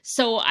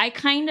 So I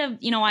kind of,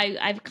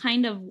 I've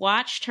kind of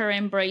watched her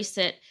embrace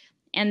it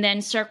and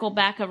then circle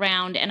back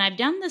around. And I've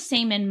done the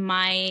same in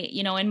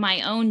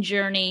my own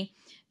journey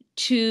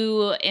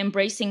to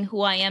embracing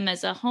who I am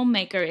as a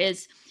homemaker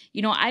is,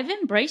 I've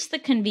embraced the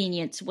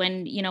convenience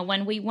when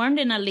we weren't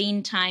in a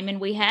lean time and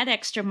we had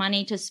extra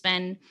money to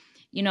spend,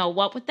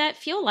 what would that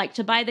feel like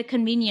to buy the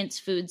convenience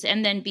foods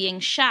and then being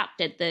shocked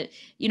at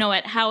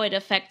at how it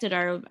affected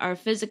our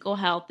physical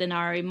health and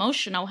our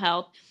emotional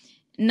health,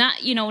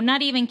 not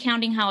even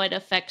counting how it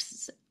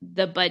affects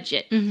the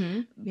budget.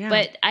 Mm-hmm. Yeah.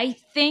 But I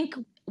think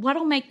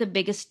what'll make the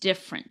biggest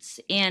difference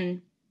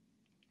in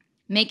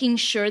making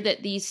sure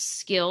that these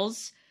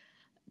skills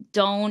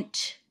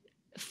don't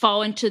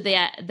fall into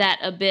that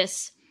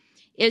abyss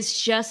is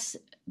just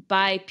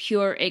by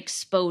pure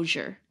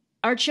exposure.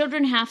 Our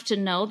children have to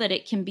know that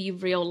it can be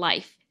real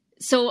life.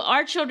 So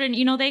our children,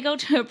 they go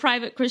to a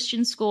private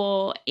Christian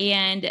school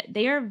and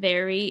they are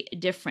very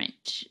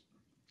different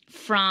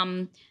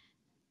from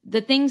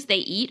the things they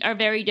eat are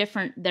very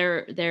different.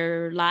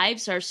 Their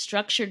lives are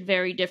structured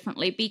very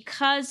differently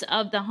because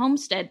of the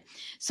homestead.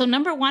 So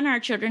number one, our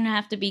children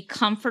have to be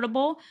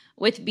comfortable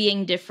with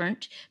being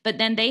different, but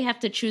then they have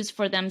to choose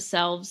for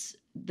themselves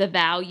the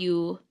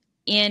value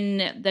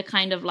in the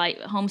kind of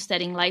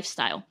homesteading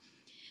lifestyle.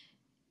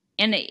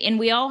 And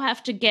we all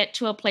have to get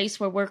to a place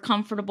where we're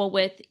comfortable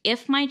with,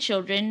 if my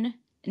children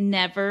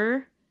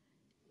never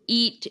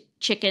eat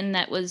chicken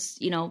that was,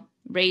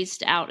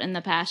 raised out in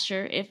the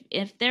pasture,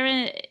 if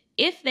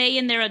they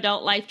in their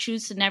adult life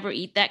choose to never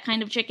eat that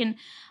kind of chicken,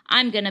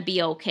 I'm going to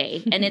be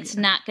okay. And it's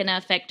not going to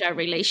affect our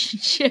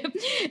relationship.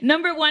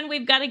 Number one,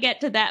 we've got to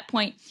get to that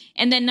point.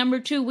 And then number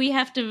two, we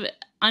have to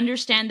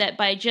understand that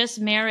by just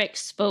mere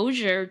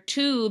exposure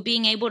to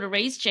being able to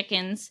raise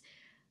chickens,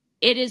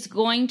 it is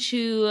going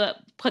to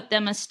put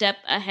them a step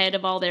ahead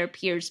of all their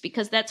peers,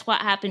 because that's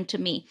what happened to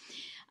me.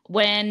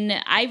 When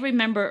I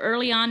remember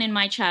early on in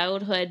my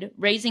childhood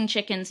raising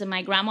chickens, and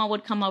my grandma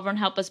would come over and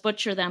help us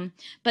butcher them.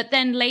 But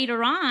then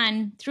later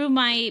on, through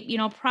my,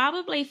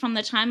 probably from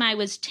the time I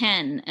was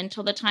 10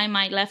 until the time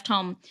I left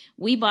home,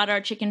 we bought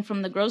our chicken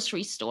from the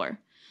grocery store.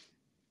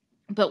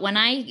 But when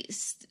I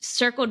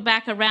circled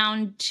back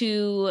around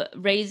to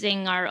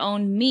raising our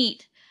own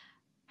meat,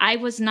 I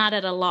was not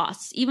at a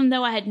loss. Even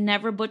though I had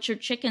never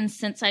butchered chickens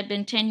since I'd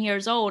been 10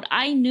 years old,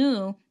 I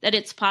knew that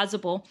it's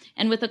possible.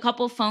 And with a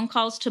couple phone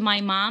calls to my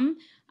mom,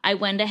 I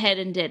went ahead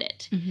and did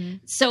it. Mm-hmm.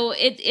 So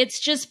it's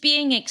just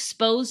being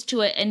exposed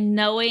to it and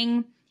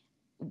knowing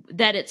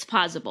that it's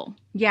possible.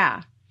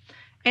 Yeah.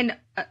 And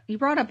you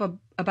brought up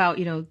about,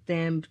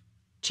 them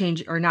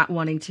change or not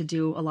wanting to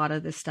do a lot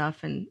of this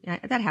stuff. And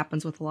that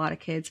happens with a lot of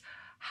kids.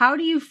 How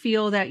do you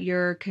feel that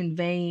you're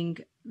conveying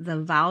the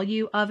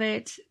value of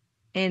it,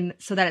 and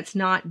so that it's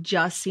not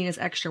just seen as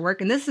extra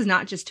work? And this is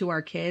not just to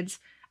our kids.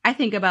 I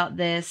think about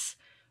this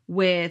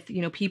with,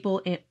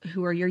 people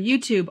who are your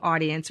YouTube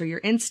audience or your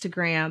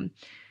Instagram,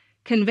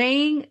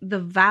 conveying the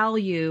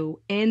value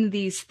in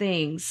these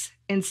things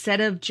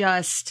instead of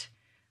just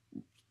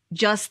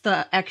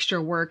the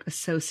extra work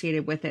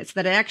associated with it, so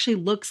that it actually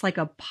looks like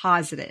a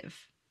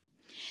positive.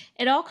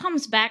 It all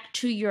comes back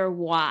to your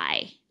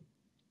why.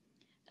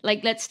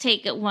 Like, let's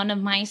take one of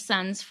my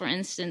sons, for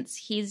instance.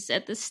 He's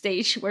at the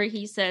stage where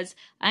he says,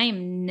 I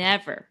am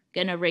never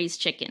going to raise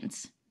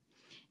chickens.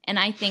 And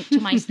I think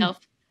to myself,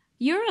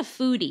 you're a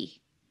foodie.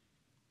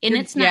 And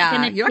it's not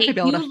going to take you long. You're not going to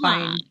be able to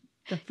find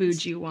the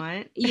food you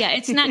want. Yeah,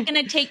 it's not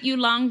going to take you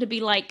long to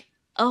be like,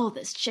 oh,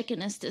 this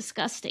chicken is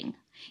disgusting.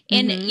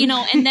 And,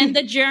 Mm-hmm. and then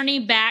the journey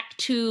back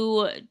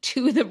to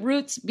the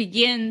roots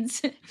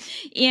begins.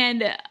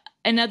 And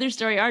another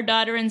story, our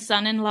daughter and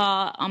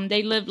son-in-law,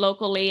 they live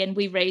locally, and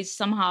we raised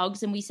some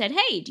hogs, and we said,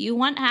 hey, do you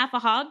want half a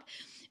hog?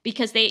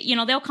 Because they,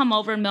 they'll come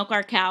over and milk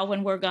our cow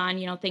when we're gone,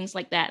 things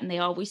like that. And they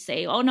always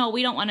say, oh no,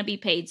 we don't want to be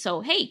paid. So,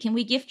 hey, can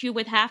we gift you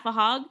with half a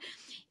hog?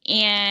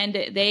 And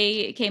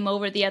they came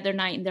over the other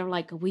night and they're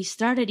like, we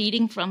started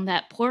eating from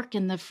that pork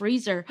in the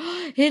freezer.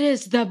 It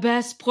is the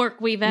best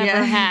pork we've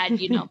ever had,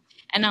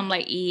 And I'm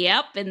like,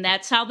 yep. And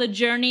that's how the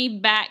journey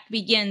back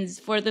begins.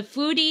 For the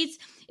foodies,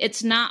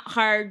 it's not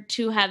hard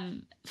to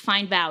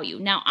find value.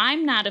 Now,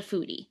 I'm not a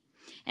foodie,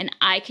 and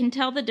I can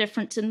tell the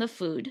difference in the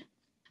food,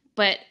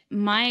 but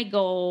my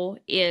goal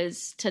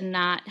is to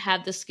not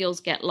have the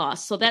skills get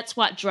lost. So that's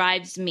what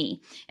drives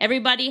me.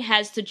 Everybody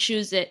has to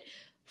choose it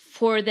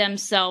for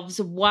themselves,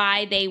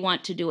 why they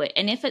want to do it.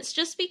 And if it's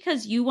just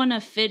because you want to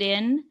fit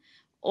in,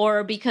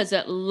 or because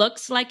it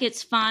looks like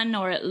it's fun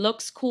or it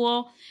looks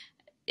cool,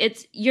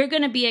 you're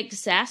going to be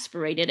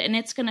exasperated and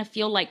it's going to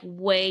feel like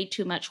way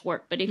too much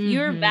work. But if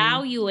you're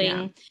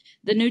valuing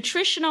the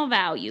nutritional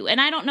value, and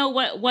I don't know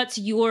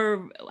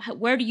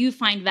where do you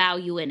find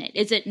value in it?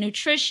 Is it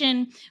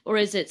nutrition or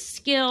is it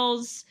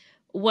skills?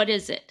 What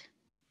is it?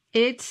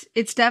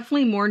 It's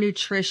definitely more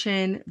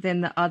nutrition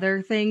than the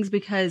other things,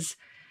 because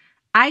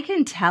I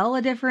can tell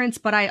a difference,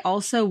 but I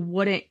also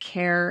wouldn't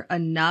care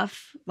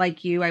enough,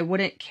 like you. I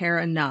wouldn't care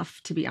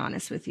enough, to be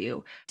honest with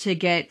you, to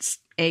get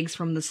eggs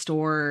from the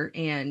store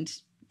and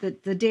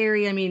the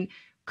dairy. I mean,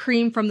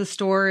 cream from the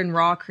store and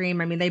raw cream.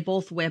 I mean, they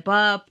both whip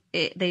up.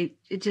 It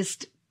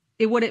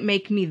wouldn't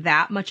make me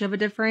that much of a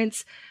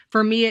difference.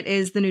 For me, it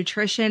is the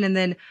nutrition. And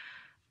then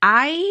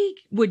I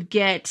would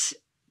get,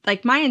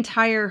 like, my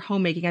entire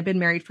homemaking. I've been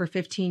married for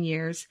 15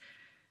 years.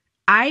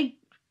 I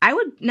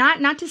would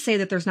not to say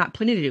that there's not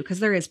plenty to do, because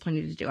there is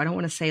plenty to do. I don't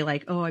want to say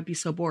like, oh, I'd be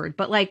so bored.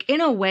 But like,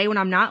 in a way, when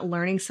I'm not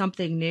learning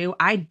something new,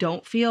 I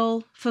don't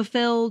feel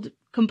fulfilled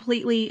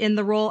completely in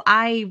the role.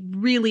 I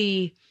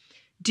really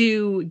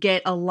do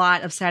get a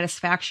lot of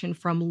satisfaction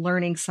from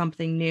learning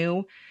something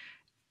new.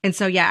 And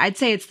so, yeah, I'd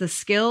say it's the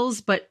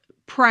skills, but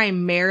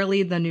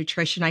primarily the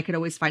nutrition. I could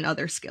always find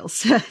other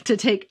skills to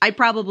take. I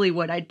probably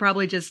would. I'd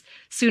probably just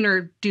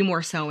sooner do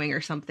more sewing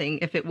or something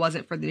if it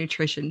wasn't for the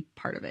nutrition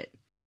part of it.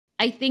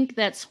 I think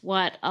that's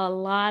what a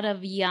lot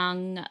of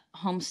young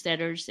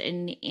homesteaders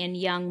and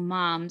young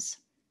moms,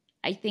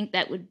 I think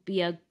that would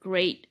be a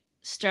great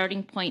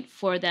starting point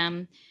for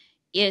them,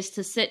 is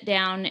to sit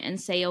down and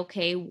say,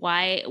 okay,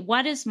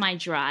 what is my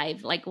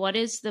drive? Like, what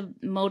is the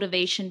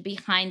motivation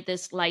behind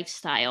this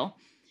lifestyle?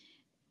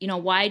 You know,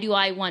 why do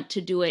I want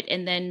to do it?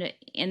 And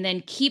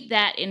then keep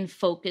that in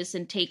focus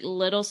and take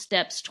little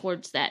steps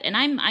towards that. And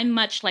I'm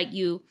much like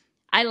you.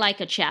 I like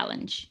a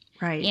challenge.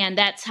 Right. And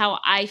that's how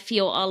I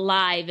feel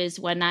alive, is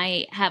when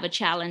I have a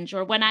challenge,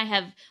 or when I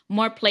have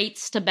more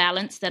plates to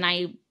balance than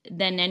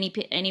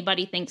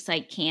anybody thinks I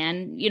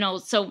can, you know.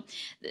 So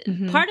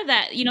part of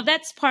that, you know,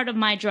 that's part of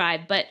my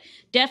drive. But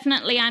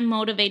definitely I'm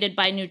motivated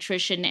by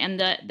nutrition,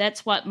 and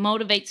that's what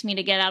motivates me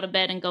to get out of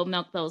bed and go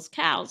milk those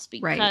cows,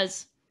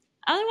 because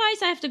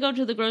otherwise I have to go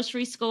to the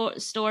grocery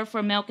store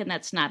for milk, and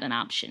that's not an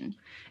option.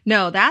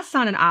 No, that's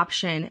not an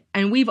option.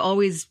 And we've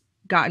always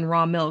gotten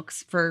raw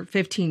milks for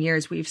 15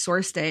 years. We've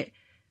sourced it,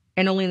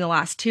 and only in the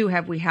last 2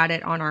 have we had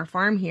it on our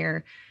farm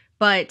here.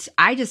 But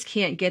I just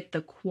can't get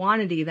the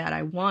quantity that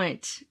I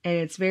want. And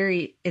it's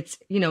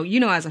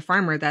as a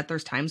farmer, that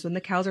there's times when the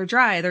cows are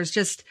dry.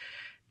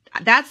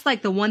 That's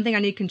like the one thing I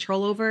need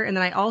control over. And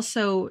then I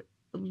also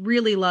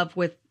really love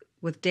with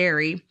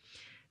dairy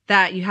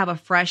that you have a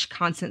fresh,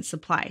 constant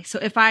supply. So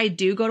if I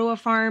do go to a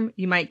farm,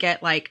 you might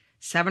get like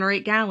 7 or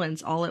 8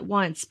 gallons all at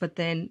once. But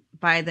then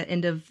by the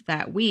end of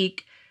that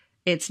week,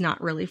 it's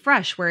not really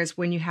fresh. Whereas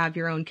when you have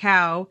your own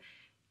cow,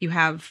 you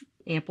have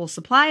ample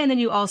supply, and then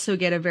you also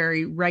get a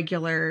very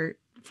regular,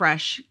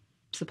 fresh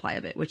supply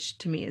of it, which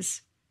to me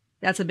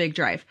that's a big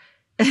drive.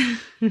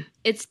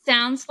 It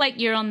sounds like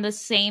you're on the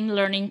same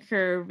learning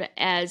curve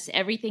as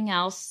everything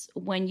else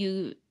when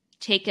you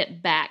take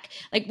it back.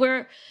 Like,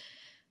 we're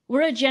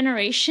a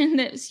generation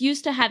that's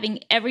used to having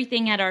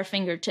everything at our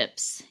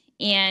fingertips,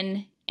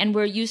 and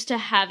we're used to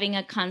having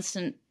a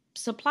constant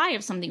supply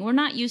of something. We're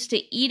not used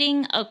to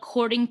eating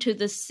according to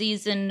the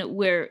season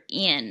we're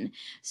in.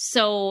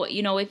 So,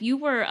 you know, if you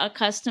were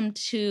accustomed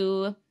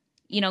to,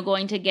 you know,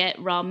 going to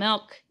get raw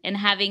milk and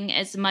having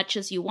as much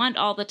as you want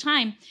all the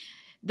time,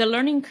 the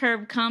learning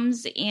curve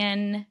comes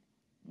in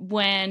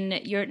when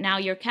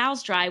your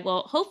cow's dry.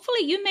 Well,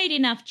 hopefully you made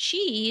enough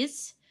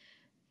cheese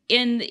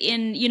in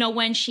you know,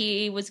 when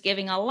she was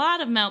giving a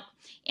lot of milk.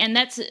 And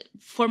that's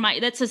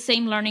the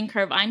same learning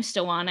curve I'm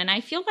still on. And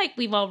I feel like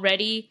we've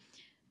already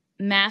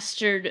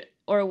mastered,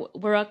 or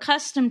we're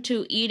accustomed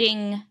to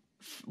eating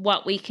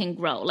what we can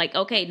grow. Like,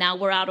 okay, now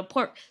we're out of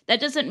pork. That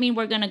doesn't mean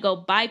we're going to go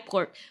buy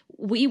pork.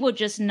 We will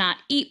just not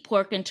eat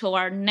pork until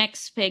our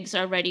next pigs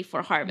are ready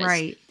for harvest.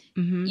 Right.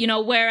 Mm-hmm. You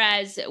know,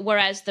 whereas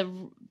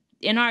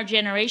in our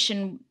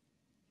generation,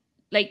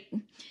 like,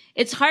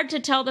 it's hard to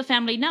tell the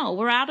family, no,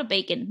 we're out of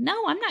bacon.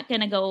 No, I'm not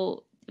going to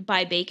go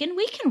buy bacon.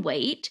 We can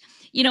wait.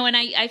 You know, and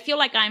I feel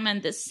like I'm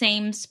in the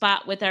same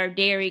spot with our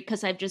dairy,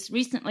 because I've just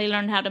recently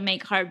learned how to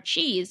make hard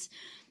cheese.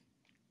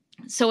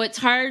 So it's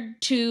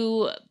hard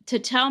to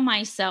tell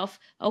myself,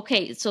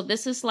 okay, so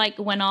this is like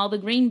when all the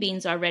green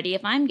beans are ready.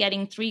 If I'm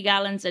getting 3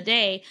 gallons a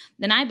day,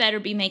 then I better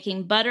be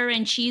making butter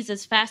and cheese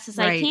as fast as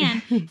I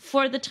can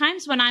for the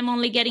times when I'm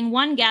only getting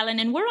 1 gallon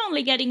and we're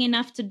only getting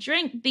enough to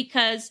drink,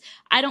 because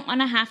I don't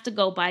want to have to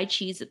go buy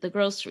cheese at the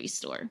grocery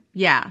store.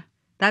 Yeah,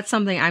 that's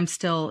something I'm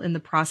still in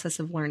the process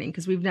of learning,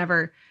 because we've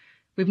never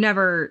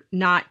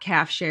not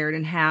calf shared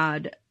and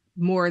had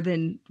more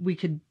than we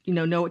could,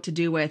 know what to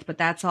do with, but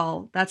that's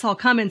all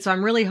coming. So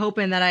I'm really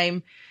hoping that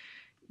I'm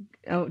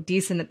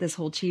decent at this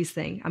whole cheese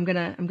thing. I'm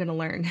going to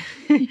learn.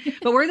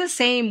 But we're the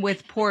same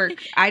with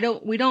pork.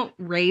 We don't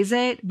raise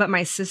it, but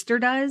my sister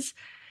does.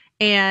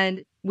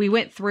 And we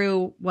went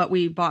through what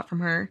we bought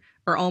from her.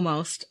 or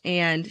almost.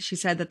 And she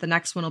said that the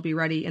next one will be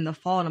ready in the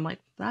fall. And I'm like,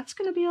 that's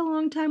going to be a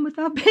long time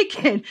without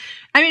bacon.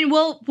 I mean,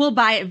 we'll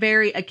buy it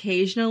very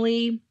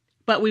occasionally,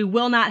 but we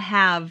will not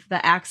have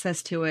the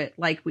access to it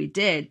like we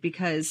did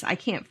because I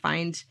can't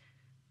find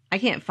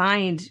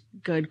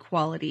good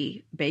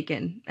quality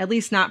bacon, at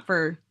least not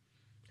for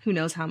who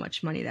knows how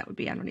much money that would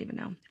be. I don't even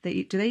know.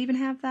 Do they even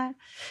have that?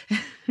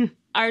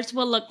 Ours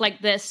will look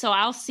like this. So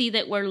I'll see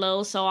that we're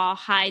low. So I'll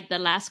hide the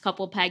last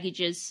couple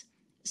packages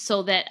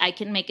so that I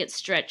can make it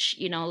stretch,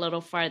 a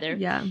little farther.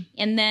 Yeah.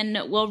 And then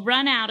we'll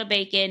run out of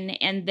bacon.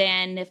 And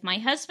then if my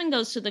husband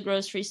goes to the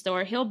grocery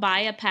store, he'll buy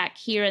a pack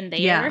here and there.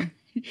 Yeah.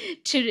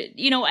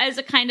 To, as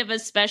a kind of a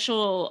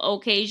special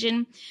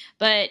occasion.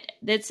 But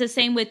it's the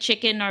same with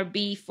chicken or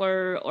beef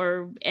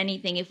or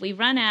anything. If we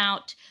run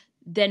out,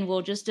 then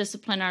we'll just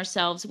discipline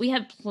ourselves. We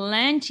have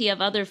plenty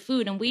of other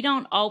food, and we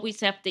don't always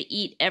have to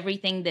eat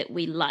everything that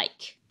we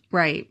like.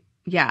 Right.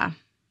 Yeah.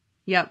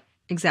 Yep.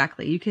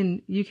 Exactly.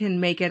 You can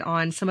make it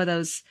on some of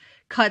those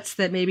cuts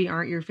that maybe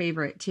aren't your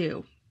favorite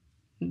too.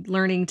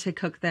 Learning to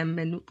cook them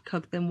and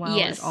cook them well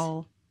is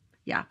all,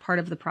 part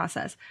of the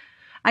process.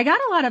 I got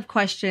a lot of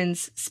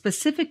questions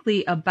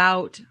specifically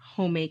about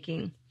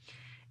homemaking.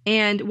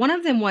 And one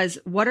of them was,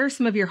 what are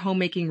some of your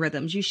homemaking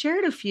rhythms? You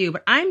shared a few,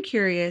 but I'm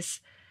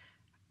curious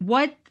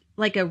what,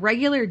 like a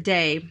regular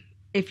day,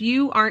 if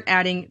you aren't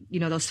adding,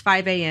 those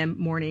 5 a.m.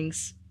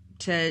 mornings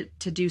to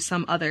do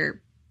some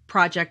other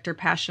project or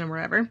passion or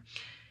whatever,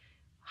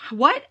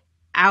 what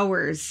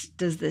hours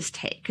does this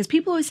take? Because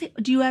people always say,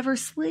 do you ever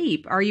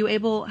sleep? How are you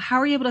able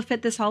to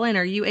fit this all in?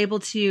 Are you able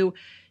to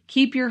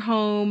keep your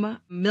home,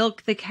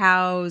 milk the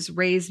cows,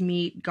 raise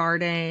meat,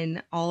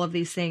 garden, all of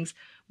these things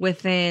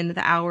within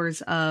the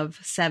hours of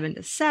 7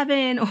 to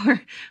 7?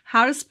 Or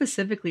how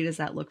specifically does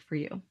that look for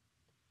you?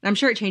 I'm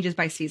sure it changes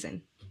by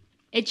season.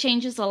 It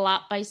changes a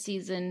lot by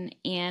season,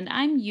 and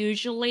I'm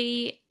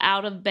usually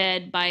out of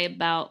bed by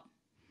about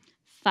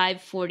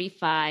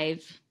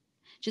 5:45,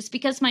 just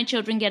because my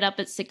children get up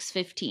at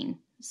 6:15.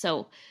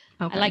 So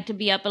okay. I like to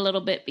be up a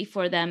little bit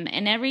before them,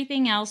 and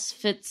everything else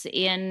fits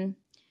in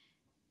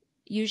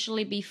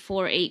usually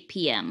before 8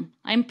 p.m.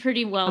 I'm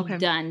pretty well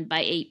done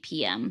by 8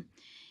 p.m.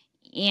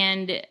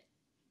 And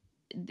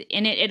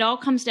it all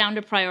comes down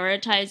to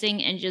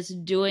prioritizing and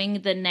just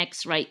doing the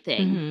next right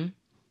thing. Mm-hmm.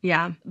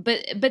 Yeah.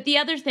 But the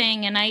other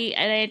thing, and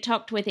I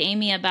talked with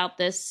Amy about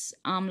this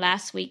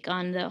last week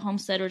on the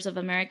Homesteaders of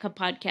America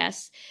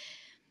podcast.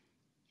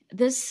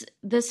 This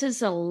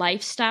is a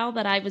lifestyle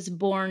that I was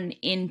born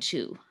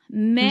into.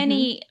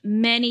 Many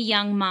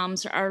young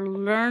moms are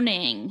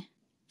learning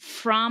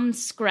from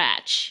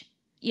scratch.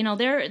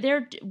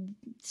 They're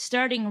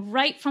starting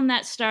right from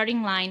that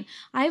starting line.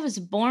 I was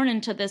born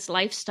into this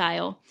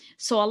lifestyle.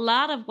 So a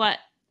lot of what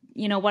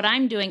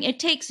I'm doing, it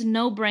takes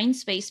no brain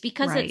space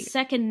because it's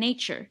second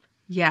nature.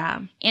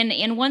 Yeah.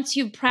 And once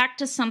you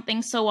practice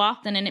something so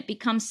often and it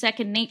becomes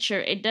second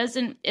nature,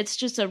 it's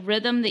just a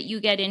rhythm that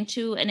you get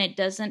into, and it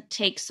doesn't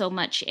take so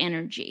much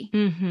energy.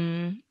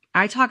 Mm-hmm.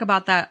 I talk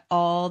about that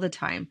all the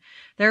time.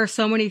 There are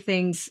so many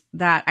things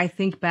that I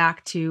think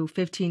back to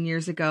 15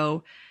 years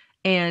ago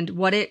and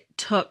what it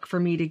took for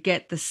me to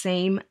get the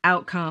same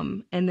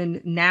outcome. And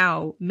then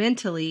now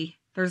mentally,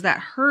 there's that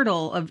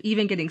hurdle of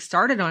even getting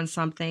started on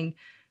something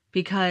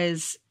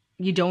because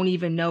you don't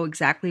even know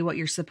exactly what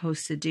you're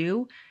supposed to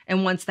do.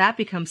 And once that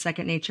becomes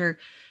second nature,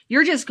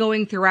 you're just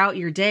going throughout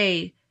your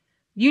day.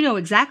 You know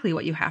exactly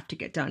what you have to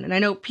get done. And I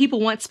know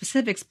people want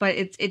specifics, but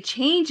it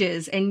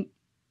changes, and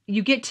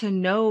you get to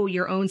know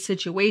your own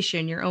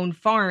situation, your own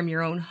farm,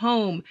 your own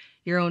home,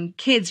 your own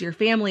kids, your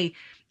family.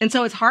 And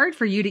so it's hard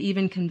for you to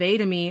even convey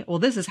to me, well,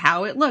 this is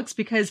how it looks,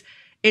 because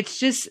it's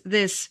just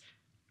this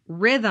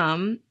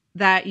rhythm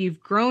that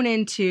you've grown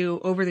into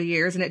over the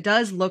years. And it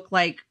does look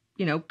like,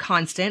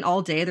 constant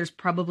all day. There's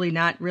probably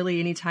not really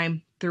any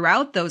time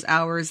throughout those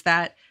hours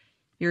that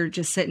you're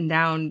just sitting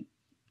down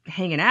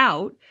hanging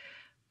out,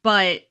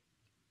 but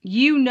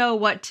you know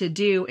what to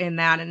do in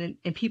that. And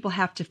people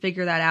have to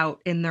figure that out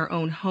in their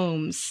own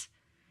homes.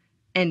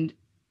 And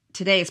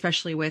today,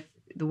 especially with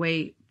the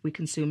way we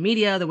consume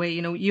media, the way,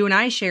 you and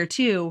I share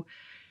too,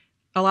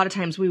 a lot of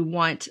times we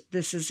want,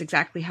 this is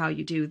exactly how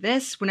you do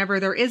this, whenever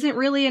there isn't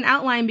really an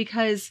outline,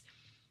 because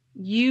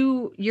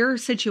your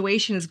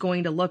situation is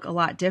going to look a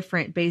lot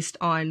different based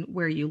on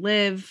where you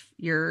live.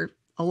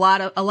 A lot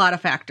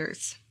of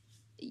factors.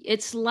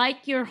 It's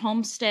like your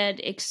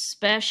homestead,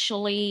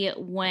 especially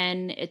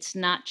when it's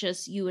not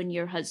just you and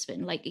your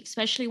husband, like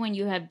especially when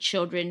you have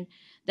children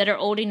that are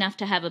old enough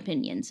to have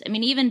opinions. I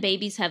mean, even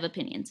babies have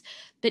opinions,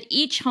 but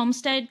each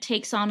homestead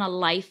takes on a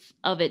life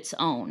of its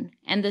own.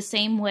 And the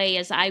same way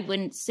as I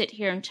wouldn't sit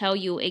here and tell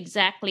you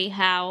exactly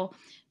how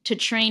to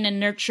train and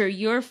nurture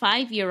your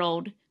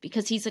 5-year-old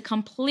because he's a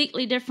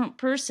completely different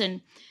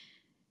person.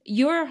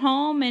 Your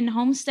home and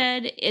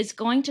homestead is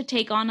going to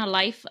take on a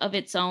life of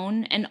its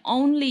own, and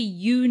only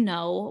you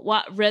know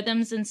what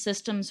rhythms and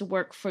systems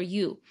work for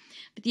you.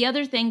 But the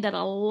other thing that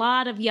a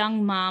lot of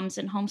young moms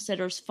and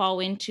homesteaders fall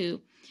into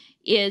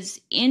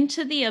is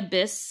into the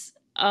abyss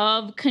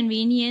of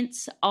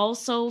convenience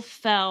also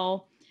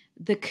fell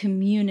the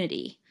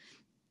community.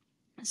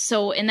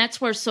 So, and that's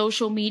where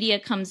social media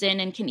comes in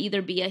and can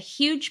either be a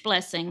huge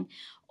blessing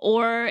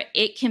or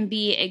it can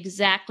be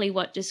exactly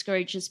what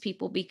discourages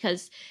people,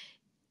 because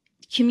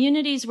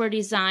communities were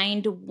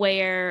designed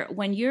where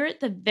when you're at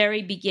the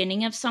very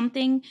beginning of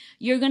something,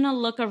 you're going to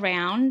look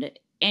around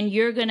and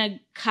you're going to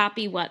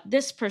copy what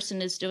this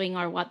person is doing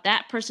or what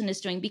that person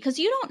is doing, because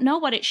you don't know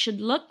what it should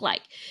look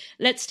like.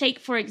 Let's take,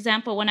 for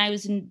example, when I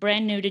was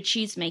brand new to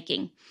cheese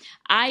making,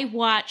 I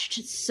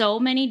watched so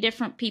many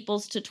different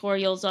people's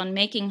tutorials on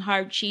making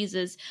hard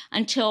cheeses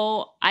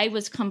until I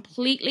was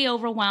completely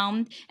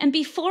overwhelmed. And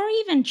before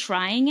even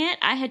trying it,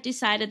 I had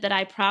decided that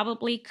I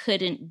probably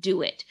couldn't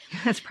do it.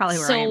 That's probably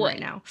where I am right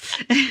now.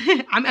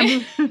 I'm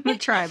going to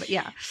try, but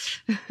yeah.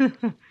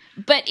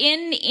 But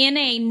in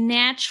a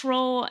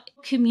natural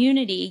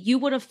community, you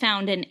would have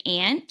found an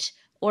aunt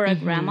or a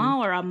grandma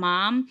or a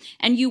mom,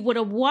 and you would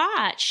have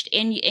watched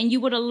and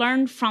you would have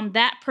learned from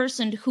that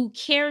person who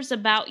cares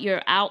about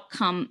your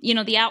outcome,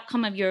 the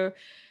outcome of your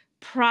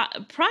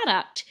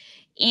product.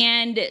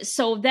 And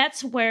so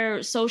that's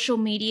where social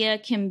media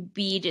can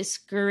be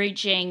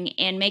discouraging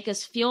and make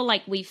us feel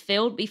like we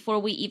failed before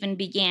we even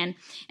began.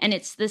 And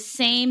it's the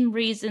same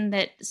reason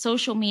that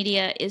social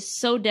media is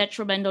so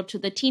detrimental to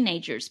the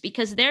teenagers,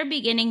 because they're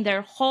beginning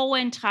their whole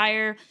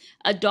entire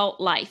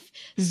adult life.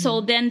 So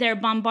then they're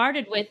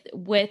bombarded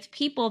with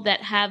people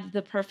that have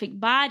the perfect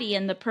body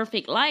and the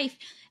perfect life.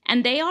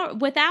 And they are,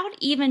 without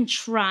even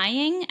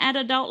trying at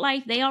adult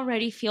life, they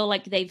already feel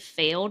like they've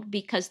failed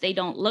because they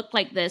don't look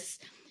like this.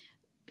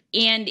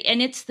 And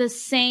it's the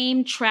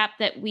same trap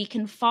that we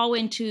can fall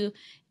into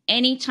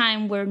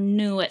anytime we're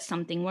new at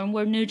something. When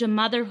we're new to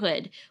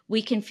motherhood,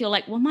 we can feel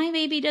like, well, my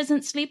baby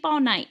doesn't sleep all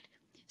night,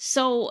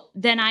 so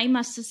then I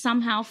must have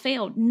somehow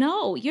failed.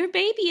 No, your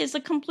baby is a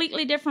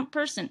completely different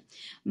person.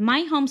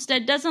 My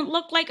homestead doesn't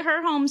look like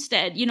her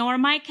homestead, or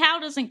my cow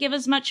doesn't give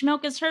as much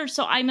milk as hers,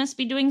 so I must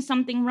be doing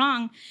something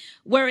wrong.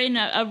 Where in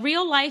a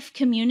real life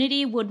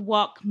community would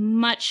walk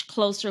much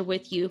closer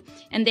with you,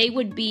 and they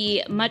would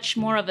be much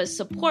more of a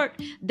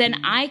support than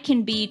I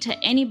can be to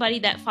anybody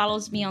that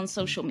follows me on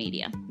social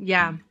media.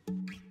 Yeah.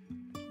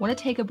 I want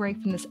to take a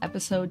break from this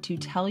episode to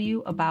tell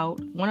you about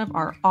one of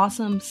our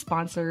awesome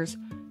sponsors,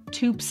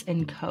 Toups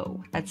 &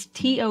 Co. That's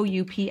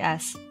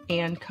TOUPS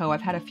and Co.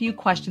 I've had a few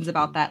questions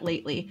about that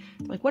lately.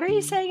 Like, what are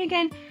you saying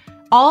again?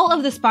 All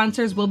of the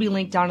sponsors will be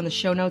linked down in the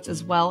show notes,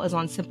 as well as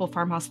on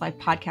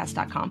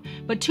simplefarmhouselifepodcast.com.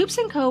 But Toups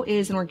 & Co.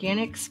 is an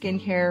organic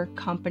skincare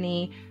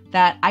company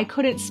that I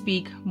couldn't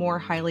speak more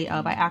highly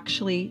of. I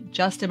actually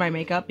just did my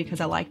makeup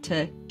because I like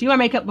to do my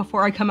makeup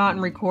before I come out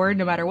and record,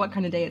 no matter what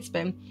kind of day it's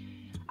been.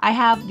 I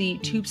have the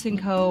Toups &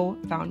 Co.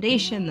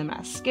 foundation, the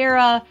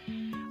mascara.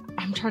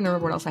 I'm trying to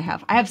remember what else I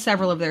have. I have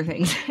several of their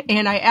things,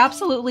 and I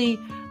absolutely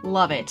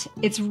love it.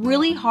 It's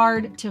really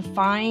hard to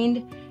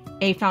find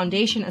a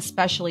foundation,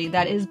 especially,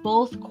 that is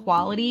both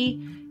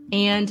quality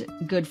and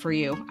good for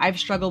you. I've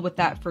struggled with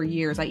that for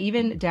years. I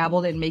even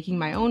dabbled in making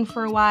my own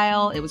for a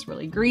while. It was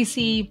really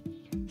greasy,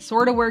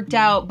 sort of worked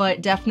out,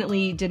 but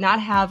definitely did not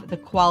have the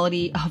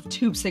quality of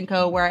Toups &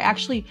 Co., where I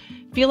actually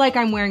feel like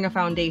I'm wearing a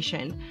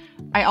foundation.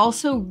 I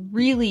also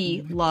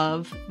really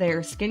love their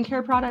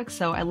skincare products.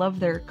 So I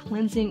love their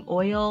cleansing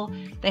oil.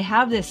 They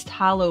have this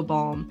tallow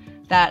balm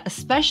that,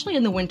 especially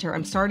in the winter,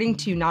 I'm starting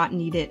to not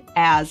need it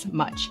as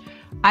much.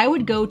 I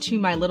would go to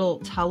my little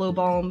tallow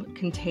balm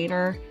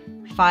container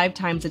 5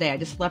 times a day. I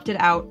just left it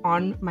out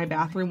on my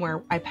bathroom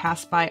where I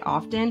pass by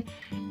often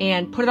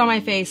and put it on my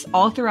face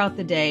all throughout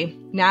the day.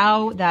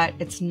 Now that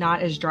it's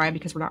not as dry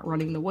because we're not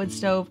running the wood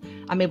stove,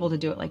 I'm able to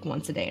do it like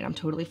once a day and I'm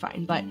totally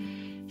fine. But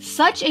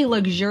such a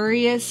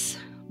luxurious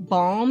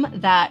balm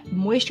that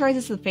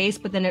moisturizes the face,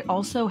 but then it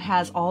also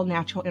has all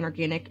natural and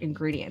organic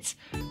ingredients,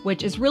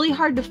 which is really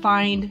hard to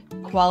find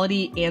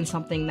quality and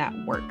something that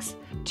works.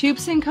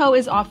 Toups & Co.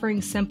 is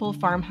offering Simple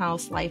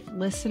Farmhouse Life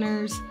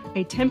listeners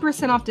a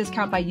 10% off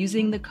discount by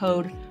using the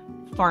code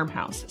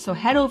FARMHOUSE. So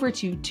head over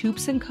to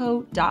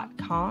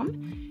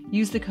toupsandco.com,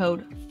 use the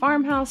code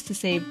FARMHOUSE to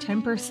save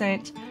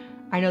 10%.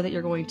 I know that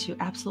you're going to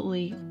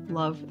absolutely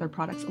love their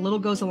products. A little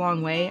goes a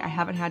long way. I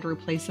haven't had to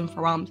replace them for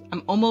a while.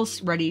 I'm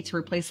almost ready to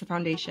replace the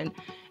foundation.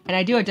 And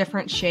I do a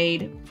different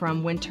shade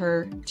from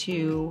winter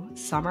to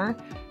summer.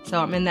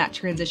 So I'm in that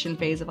transition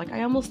phase of like,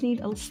 I almost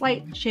need a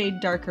slight shade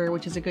darker,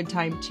 which is a good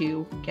time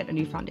to get a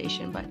new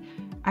foundation. But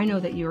I know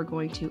that you are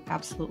going to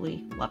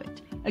absolutely love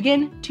it.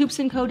 Again,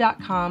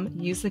 toupsandco.com,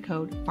 use the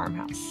code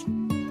FARMHOUSE.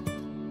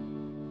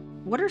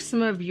 What are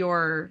some of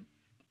your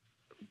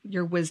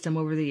wisdom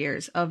over the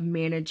years of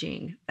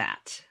managing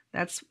that?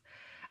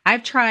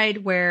 I've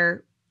tried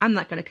where I'm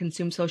not going to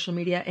consume social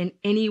media in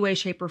any way,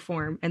 shape, or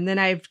form. And then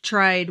I've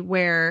tried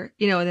where,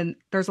 and then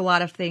there's a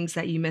lot of things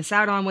that you miss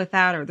out on with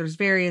that, or there's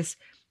various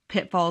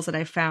pitfalls that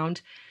I've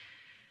found.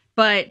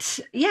 But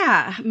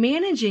yeah,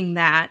 managing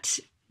that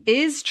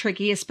is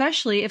tricky,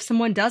 especially if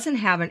someone doesn't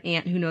have an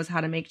aunt who knows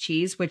how to make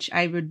cheese, which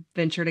I would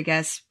venture to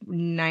guess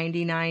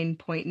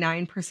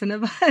 99.9%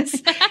 of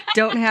us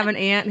don't have an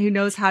aunt who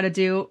knows how to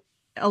do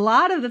a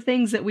lot of the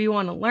things that we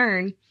want to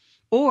learn.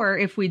 Or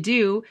if we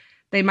do,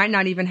 They might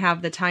not even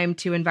have the time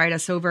to invite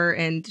us over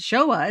and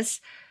show us.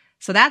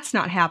 So that's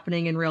not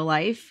happening in real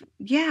life.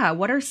 Yeah.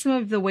 What are some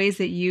of the ways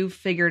that you've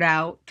figured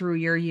out through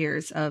your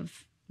years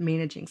of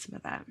managing some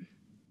of that?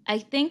 I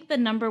think the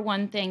number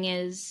one thing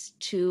is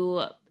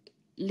to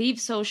leave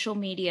social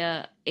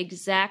media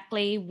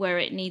exactly where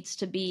it needs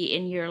to be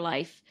in your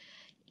life.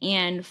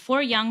 And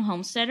for young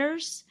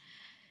homesteaders,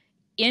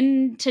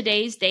 in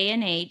today's day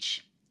and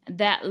age,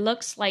 that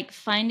looks like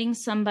finding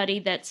somebody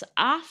that's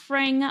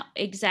offering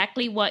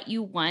exactly what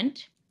you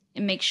want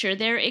and make sure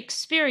they're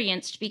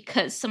experienced,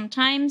 because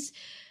sometimes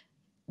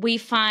we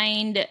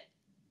find, and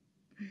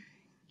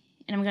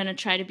I'm going to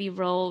try to be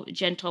real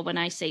gentle when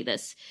I say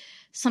this,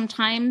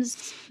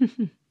 sometimes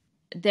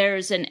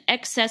there's an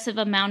excessive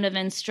amount of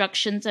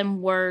instructions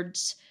and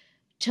words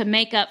to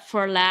make up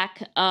for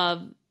lack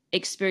of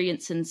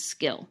experience and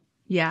skill.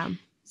 Yeah.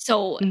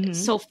 So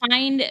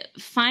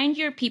find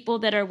your people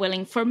that are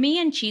willing. For me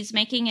in cheese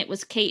making, it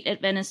was Kate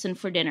at Venison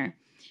for Dinner.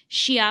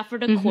 She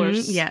offered a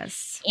course.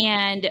 Yes.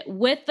 And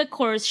with the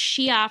course,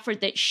 she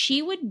offered that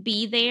she would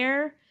be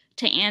there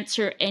to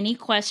answer any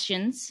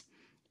questions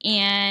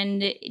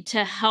and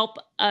to help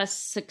us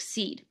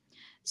succeed.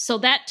 So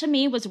that to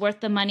me was worth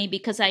the money,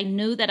 because I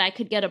knew that I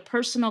could get a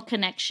personal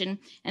connection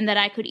and that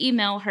I could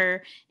email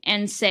her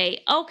and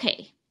say,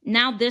 okay,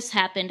 now this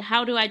happened.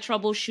 How do I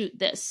troubleshoot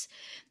this?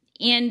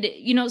 And,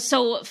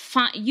 so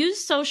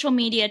use social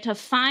media to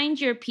find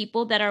your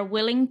people that are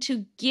willing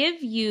to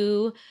give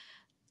you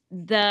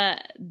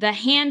the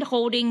hand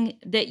holding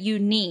that you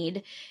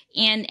need,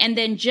 and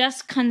then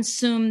just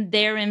consume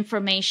their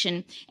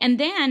information. And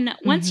then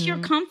once you're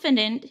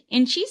confident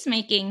in cheese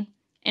making,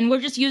 and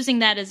we're just using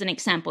that as an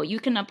example, you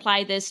can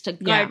apply this to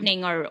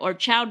gardening or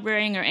child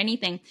rearing or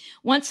anything.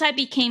 Once I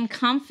became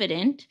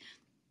confident,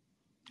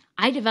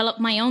 I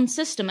developed my own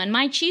system, and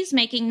my cheese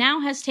making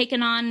now has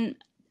taken on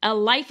a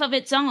life of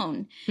its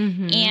own.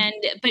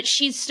 But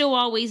she's still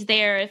always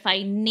there. If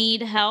I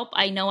need help,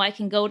 I know I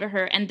can go to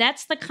her. And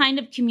that's the kind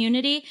of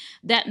community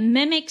that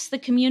mimics the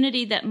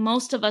community that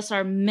most of us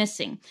are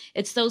missing.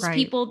 It's those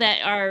people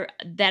that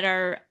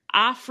are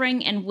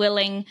offering and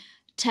willing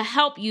to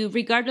help you,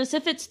 regardless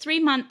if it's 3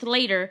 months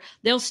later,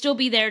 they'll still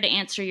be there to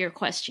answer your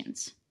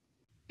questions.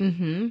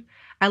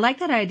 I like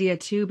that idea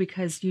too,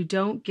 because you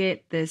don't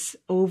get this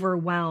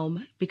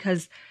overwhelm,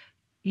 because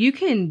you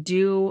can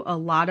do a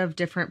lot of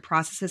different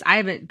processes. I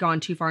haven't gone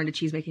too far into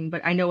cheese making,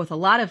 but I know with a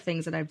lot of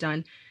things that I've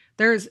done,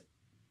 there's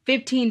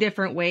 15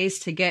 different ways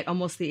to get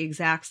almost the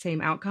exact same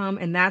outcome.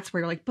 And that's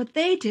where you're like, but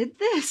they did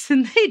this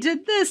and they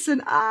did this,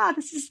 and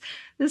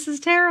this is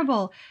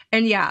terrible.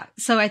 And yeah,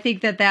 so I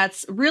think that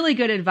that's really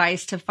good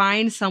advice, to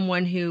find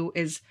someone who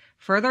is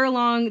further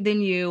along than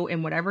you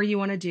in whatever you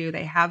want to do.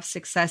 They have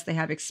success, they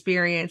have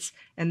experience,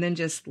 and then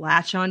just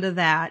latch onto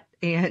that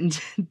and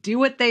do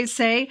what they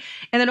say.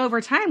 And then over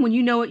time, when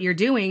you know what you're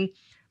doing,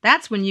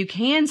 that's when you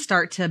can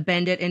start to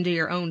bend it into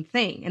your own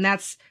thing. And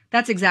that's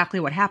exactly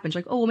what happens.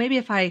 Like, oh, well, maybe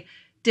if I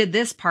did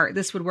this part,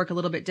 this would work a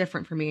little bit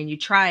different for me. And you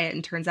try it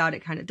and turns out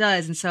it kind of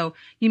does. And so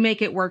you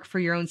make it work for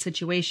your own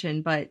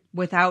situation, but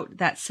without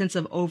that sense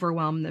of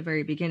overwhelm in the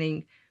very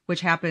beginning,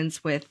 which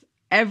happens with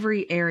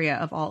every area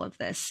of all of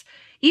this.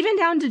 Even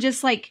down to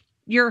just like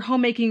your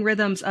homemaking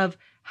rhythms of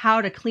how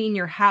to clean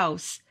your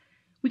house.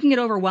 We can get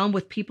overwhelmed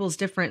with people's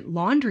different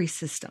laundry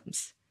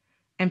systems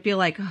and feel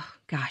like, oh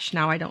gosh,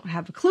 now I don't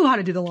have a clue how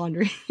to do the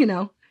laundry,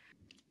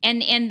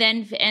 And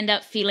then end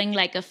up feeling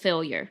like a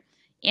failure.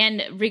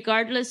 And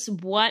regardless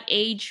what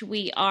age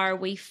we are,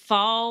 we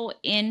fall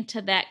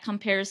into that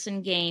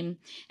comparison game,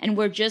 and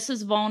we're just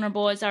as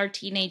vulnerable as our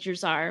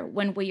teenagers are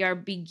when we are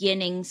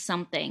beginning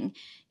something.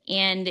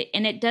 And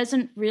it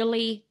doesn't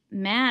really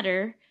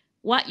matter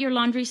what your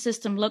laundry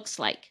system looks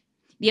like.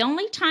 The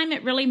only time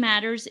it really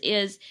matters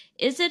is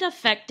it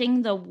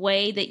affecting the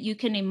way that you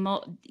can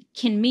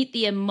meet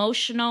the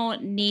emotional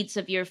needs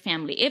of your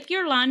family? If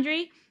your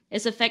laundry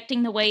is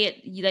affecting the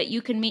way that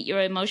you can meet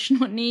your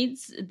emotional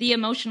needs, the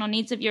emotional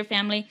needs of your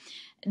family,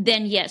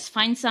 then yes,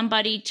 find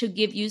somebody to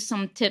give you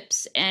some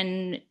tips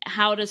and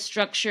how to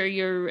structure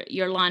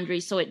your laundry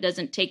so it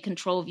doesn't take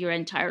control of your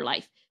entire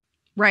life.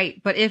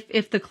 Right. But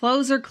if the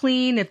clothes are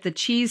clean, if the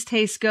cheese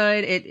tastes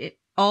good, it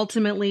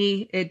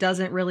ultimately, it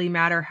doesn't really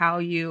matter how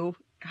you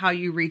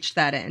reach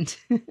that end.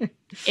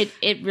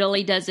 It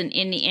really doesn't.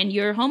 And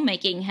your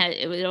homemaking,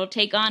 it'll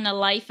take on a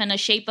life and a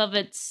shape of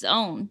its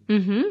own.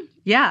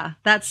 Yeah,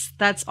 that's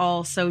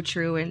all so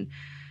true. And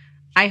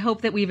I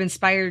hope that we've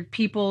inspired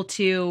people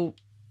to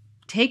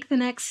take the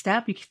next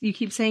step. You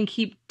keep saying,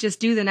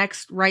 just do the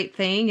next right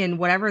thing. And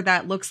whatever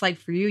that looks like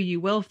for you, you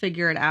will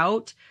figure it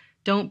out.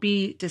 Don't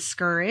be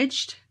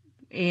discouraged.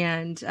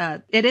 And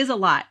it is a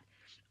lot.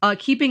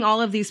 Keeping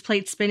all of these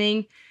plates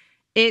spinning,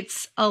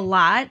 it's a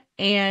lot,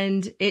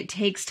 and it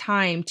takes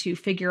time to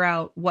figure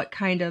out what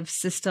kind of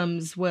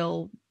systems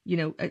will,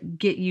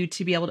 get you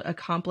to be able to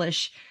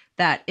accomplish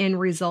that end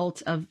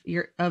result of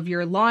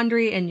your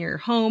laundry and your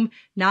home,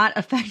 not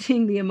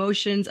affecting the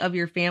emotions of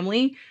your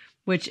family,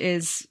 which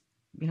is,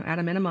 at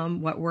a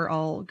minimum, what we're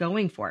all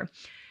going for.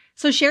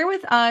 So share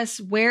with us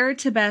where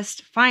to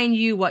best find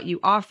you, what you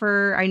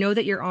offer. I know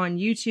that you're on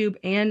YouTube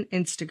and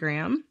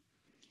Instagram.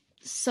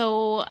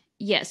 So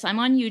yes, I'm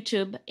on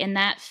YouTube, and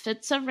that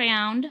fits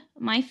around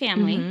my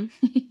family.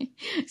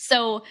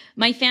 So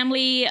my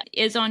family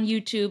is on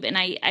YouTube, and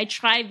I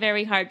try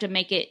very hard to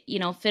make it,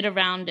 fit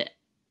around,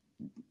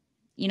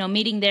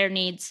 meeting their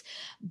needs.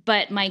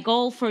 But my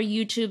goal for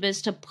YouTube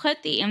is to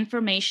put the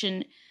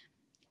information.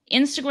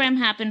 Instagram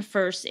happened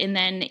first, and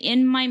then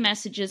in my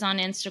messages on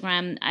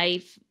Instagram,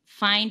 I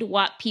find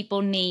what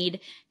people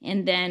need,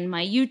 and then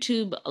my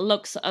YouTube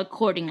looks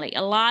accordingly.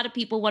 A lot of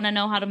people want to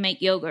know how to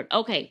make yogurt.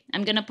 Okay,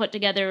 I'm going to put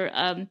together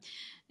a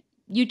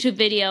YouTube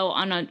video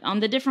on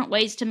the different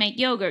ways to make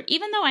yogurt,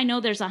 even though I know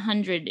there's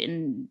 100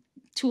 and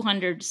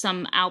 200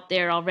 some out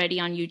there already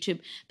on YouTube.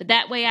 But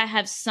that way I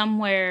have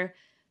somewhere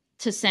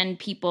to send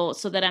people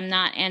so that I'm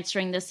not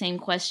answering the same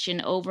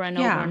question over and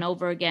over and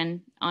over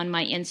again on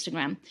my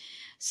Instagram.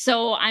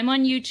 So I'm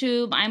on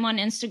YouTube, I'm on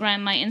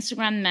Instagram. My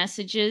Instagram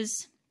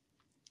messages,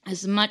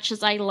 as much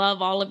as I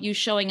love all of you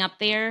showing up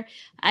there,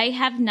 I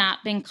have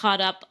not been caught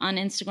up on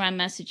Instagram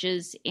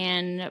messages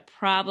in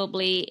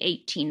probably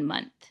 18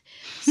 months.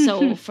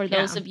 So for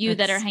those of you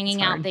that are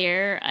hanging out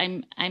there,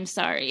 I'm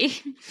sorry.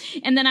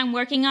 And then I'm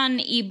working on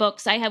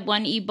ebooks. I have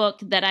one ebook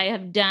that I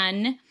have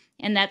done,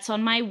 and that's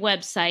on my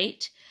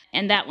website.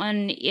 And that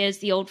one is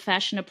the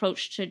old-fashioned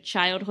approach to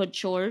childhood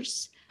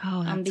chores.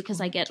 Because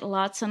cool. I get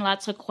lots and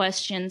lots of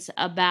questions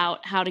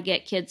about how to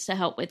get kids to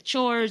help with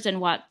chores and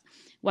what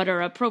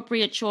are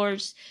appropriate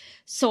chores.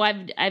 So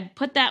I've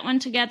put that one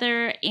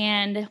together,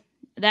 and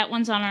that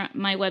one's on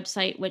my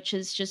website, which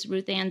is just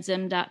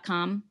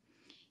RuthAnnZim.com.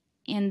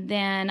 And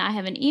then I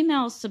have an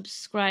email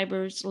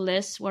subscribers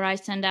list where I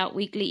send out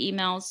weekly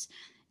emails,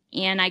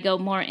 and I go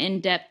more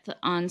in depth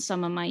on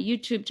some of my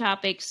YouTube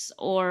topics,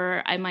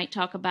 or I might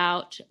talk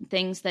about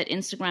things that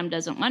Instagram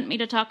doesn't want me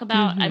to talk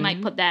about. I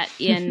might put that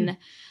in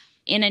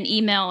an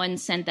email and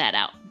send that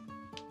out.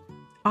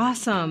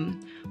 Awesome.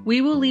 We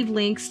will leave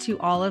links to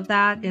all of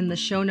that in the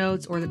show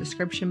notes or the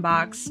description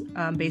box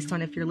based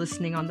on if you're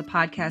listening on the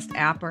podcast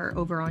app or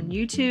over on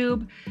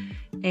YouTube.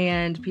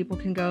 And people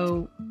can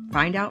go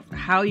find out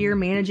how you're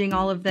managing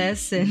all of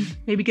this and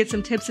maybe get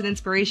some tips and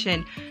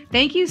inspiration.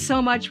 Thank you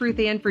so much,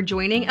 RuthAnn, for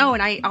joining. Oh,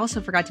 and I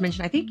also forgot to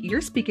mention, I think you're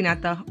speaking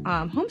at the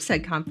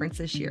Homestead Conference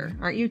this year,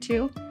 aren't you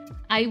too?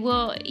 I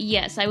will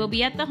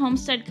be at the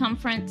Homestead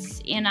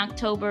Conference in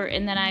October,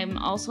 and then I'm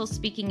also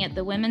speaking at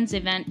the women's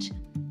event,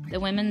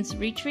 the women's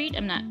retreat.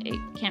 I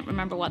can't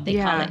remember what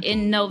they call it,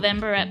 in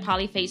November at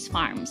Polyface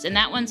Farms. And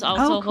that one's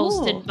also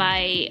hosted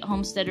by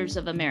Homesteaders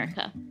of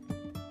America.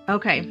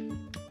 Okay.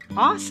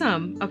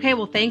 Awesome. Okay.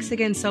 Well, thanks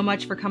again so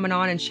much for coming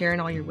on and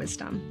sharing all your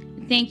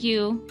wisdom. Thank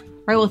you.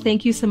 All right. Well,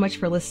 thank you so much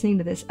for listening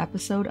to this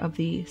episode of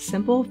the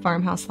Simple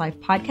Farmhouse Life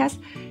podcast.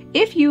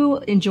 If you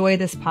enjoy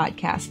this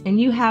podcast and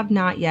you have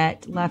not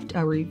yet left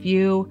a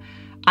review,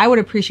 I would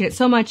appreciate it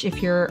so much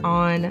if you're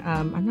on,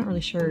 I'm not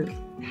really sure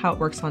how it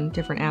works on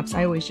different apps.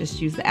 I always just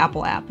use the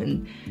Apple app,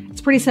 and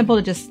it's pretty simple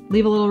to just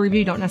leave a little review.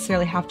 You don't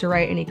necessarily have to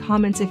write any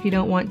comments if you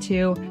don't want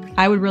to.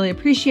 I would really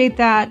appreciate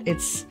that.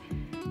 It's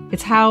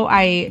how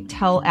I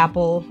tell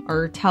Apple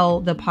or tell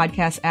the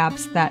podcast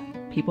apps that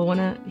people want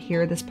to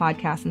hear this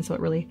podcast, and so it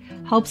really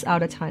helps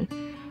out a ton.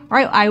 All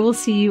right, I will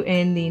see you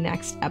in the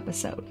next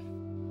episode.